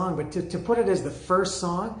bad song, but to put it as the first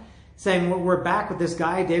song, saying we're back with this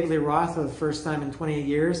guy, David Lee Roth, for the first time in 28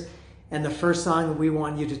 years, and the first song that we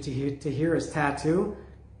want you to hear is Tattoo,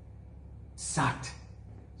 sucked.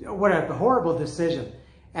 What a horrible decision.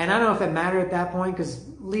 And I don't know if it mattered at that point, because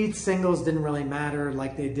lead singles didn't really matter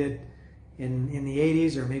like they did in the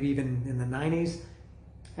 80s or maybe even in the 90s.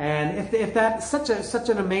 And if that's such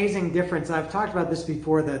an amazing difference, I've talked about this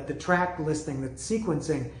before, the track listing, the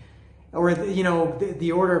sequencing, or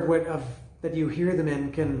the order of that you hear them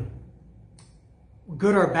in can,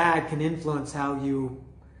 good or bad, can influence how you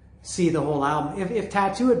see the whole album. If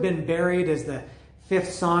Tattoo had been buried as the 5th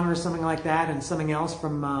song or something like that, and something else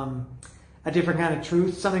from A Different Kind of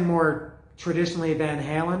Truth, something more traditionally Van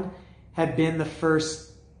Halen, had been the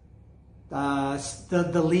first,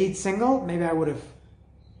 the lead single, maybe I would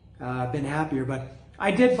have been happier. But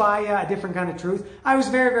I did buy A Different Kind of Truth. I was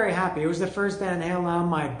very, very happy. It was the first Van Halen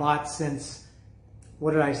album I bought since,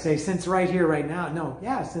 what did I say? Since Right Here, Right Now. No,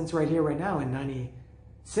 yeah, since Right Here, Right Now in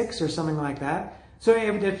 96 or something like that. So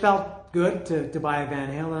it felt good to buy a Van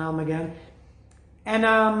Halen album again. And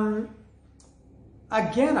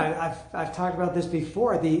again, I've talked about this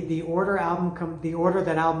before. The order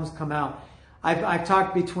that albums come out. I've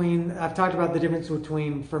talked about the difference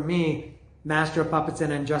between, for me, Master of Puppets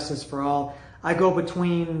and Justice for All. I go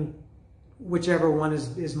between whichever one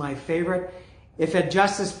is my favorite. If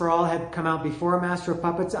Justice for All had come out before Master of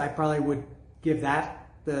Puppets, I probably would give that,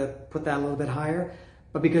 put that a little bit higher.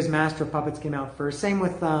 But because Master of Puppets came out first, same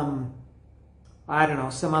with I don't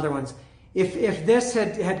know, some other ones. If this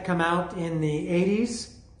had come out in the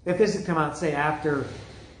 80s, if this had come out, say, after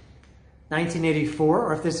 1984,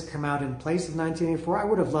 or if this had come out in place of 1984, I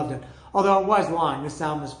would have loved it. Although it was long. This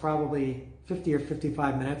album is probably 50 or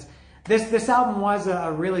 55 minutes. This album was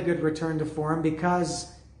a really good return to form,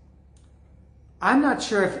 because I'm not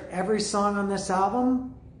sure if every song on this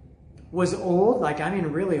album was old, like, I mean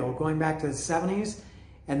really old, going back to the 70s,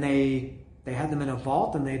 and they had them in a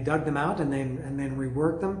vault and they dug them out and then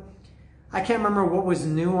reworked them. I can't remember what was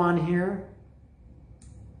new on here.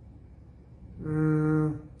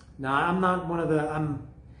 No, I'm not one of the,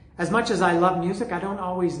 as much as I love music, I don't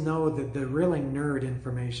always know the really nerd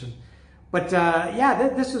information. But yeah,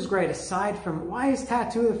 this was great. Aside from, why is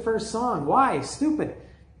Tattoo the first song? Why? Stupid.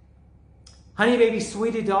 Honey Baby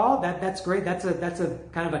Sweetie Doll, that's great. That's a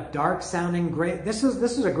kind of a dark sounding great. This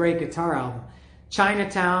was a great guitar album.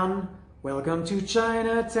 Chinatown, Welcome to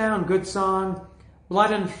Chinatown, good song.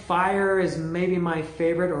 Blood and Fire is maybe my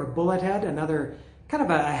favorite, or Bullethead, another kind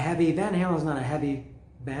of a heavy. Van Halen's not a heavy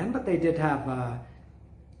band, but they did have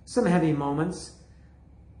some heavy moments.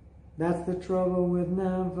 That's the trouble with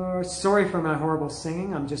never. Sorry for my horrible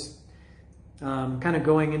singing. I'm just kind of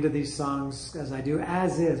going into these songs as I do.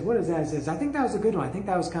 As Is. What is As Is? I think that was a good one. I think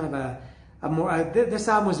that was kind of a more. This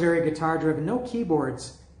album was very guitar driven. No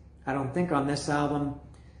keyboards, I don't think, on this album.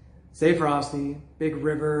 Say Frosty, Big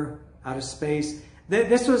River, Out of Space.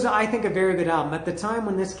 This was, I think, a very good album. At the time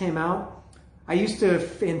when this came out, I used to,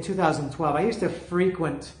 in 2012, I used to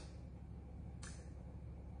frequent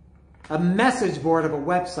a message board of a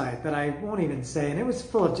website that I won't even say, and it was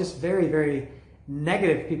full of just very, very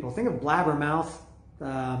negative people. Think of Blabbermouth,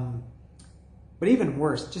 but even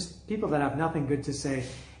worse, just people that have nothing good to say.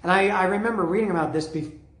 And I remember reading about this,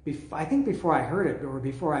 I think before I heard it or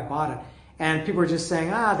before I bought it, and people were just saying,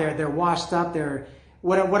 they're washed up,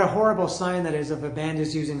 what a horrible sign that is of a band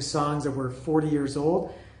is using songs that were 40 years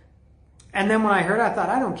old. And then when I heard it, I thought,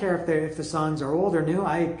 I don't care if the songs are old or new.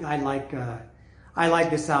 I like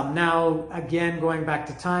this album. Now, again, going back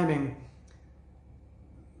to timing,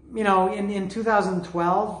 you know, in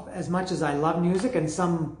 2012, as much as I love music, and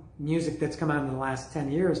some music that's come out in the last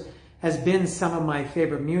 10 years has been some of my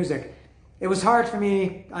favorite music, it was hard for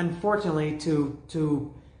me, unfortunately,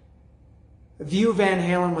 to view Van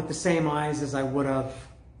Halen with the same eyes as I would have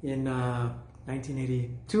in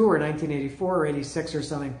 1982 or 1984 or 86 or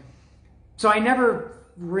something. So I never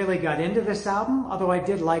really got into this album, although I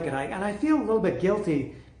did like it. And I feel a little bit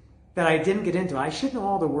guilty that I didn't get into it. I should know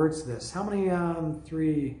all the words to this. How many?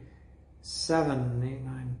 3, 7, 8,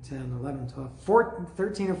 9, 10, 11, 12,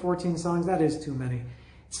 13 or 14 songs. That is too many.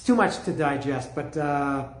 It's too much to digest. But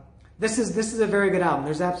this is a very good album.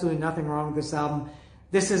 There's absolutely nothing wrong with this album.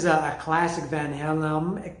 This is a classic Van Halen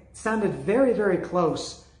album. It sounded very, very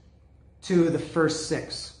close to the first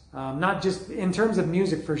 6. Not just in terms of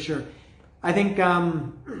music, for sure. I think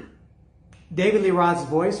David Lee Roth's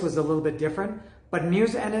voice was a little bit different, but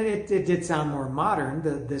music, and it did sound more modern,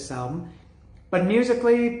 this album. But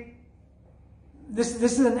musically, this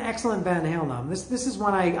is an excellent Van Halen album. This is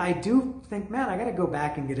one I do think, man, I got to go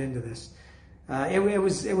back and get into this.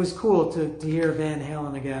 It was cool to hear Van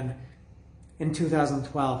Halen again in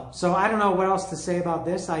 2012. So I don't know what else to say about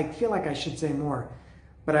this. I feel like I should say more,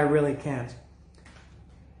 but I really can't.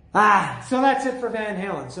 So that's it for Van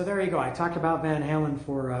Halen. So there you go. I talked about Van Halen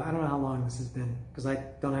for, I don't know how long this has been, because I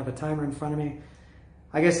don't have a timer in front of me.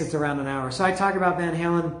 I guess it's around an hour. So I talked about Van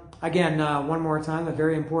Halen, again, one more time, a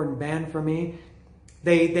very important band for me.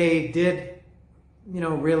 They did, you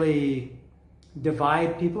know, really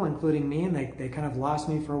divide people, including me, and they kind of lost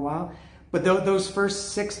me for a while. But those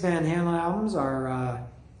first 6 Van Halen albums are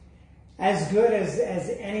as good as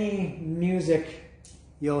any music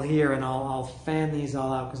you'll hear, and I'll fan these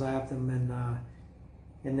all out because I have them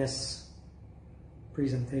in this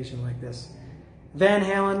presentation like this. Van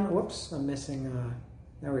Halen, whoops, I'm missing,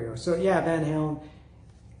 there we go. So yeah, Van Halen,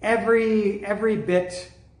 every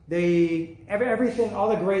bit, everything, all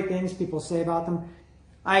the great things people say about them,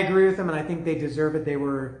 I agree with them, and I think they deserve it. They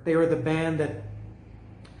were the band that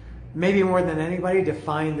maybe more than anybody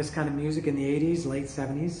defined this kind of music in the 80s, late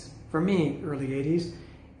 70s, for me, early 80s.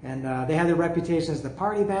 And they had their reputation as the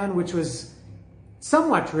party band, which was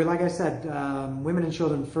somewhat true. Like I said, Women and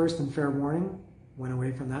Children First and Fair Warning went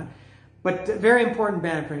away from that. But a very important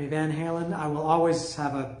band for me, Van Halen. I will always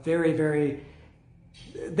have a very, very...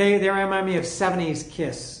 They remind me of 70s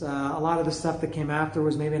Kiss. A lot of the stuff that came after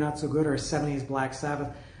was maybe not so good, or 70s Black Sabbath.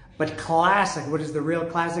 But classic, what is the real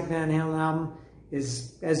classic Van Halen album,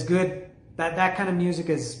 is as good. That kind of music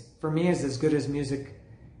is, for me, is as good as music.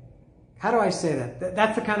 How do I say that?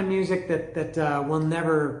 That's the kind of music that will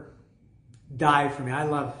never die for me. I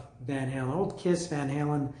love Van Halen. Old Kiss, Van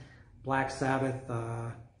Halen, Black Sabbath,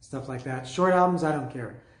 stuff like that. Short albums, I don't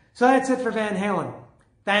care. So that's it for Van Halen.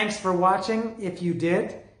 Thanks for watching, if you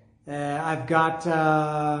did. I've got,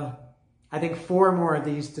 I think, 4 more of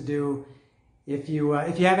these to do. If you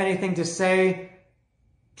have anything to say,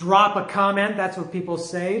 drop a comment. That's what people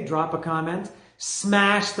say. Drop a comment.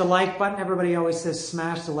 Smash the like button. Everybody always says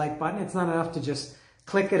smash the like button. It's not enough to just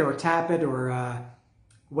click it or tap it or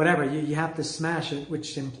whatever. You have to smash it,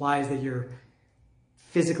 which implies that you're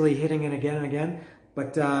physically hitting it again and again.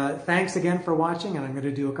 But thanks again for watching, and I'm going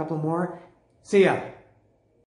to do a couple more. See ya.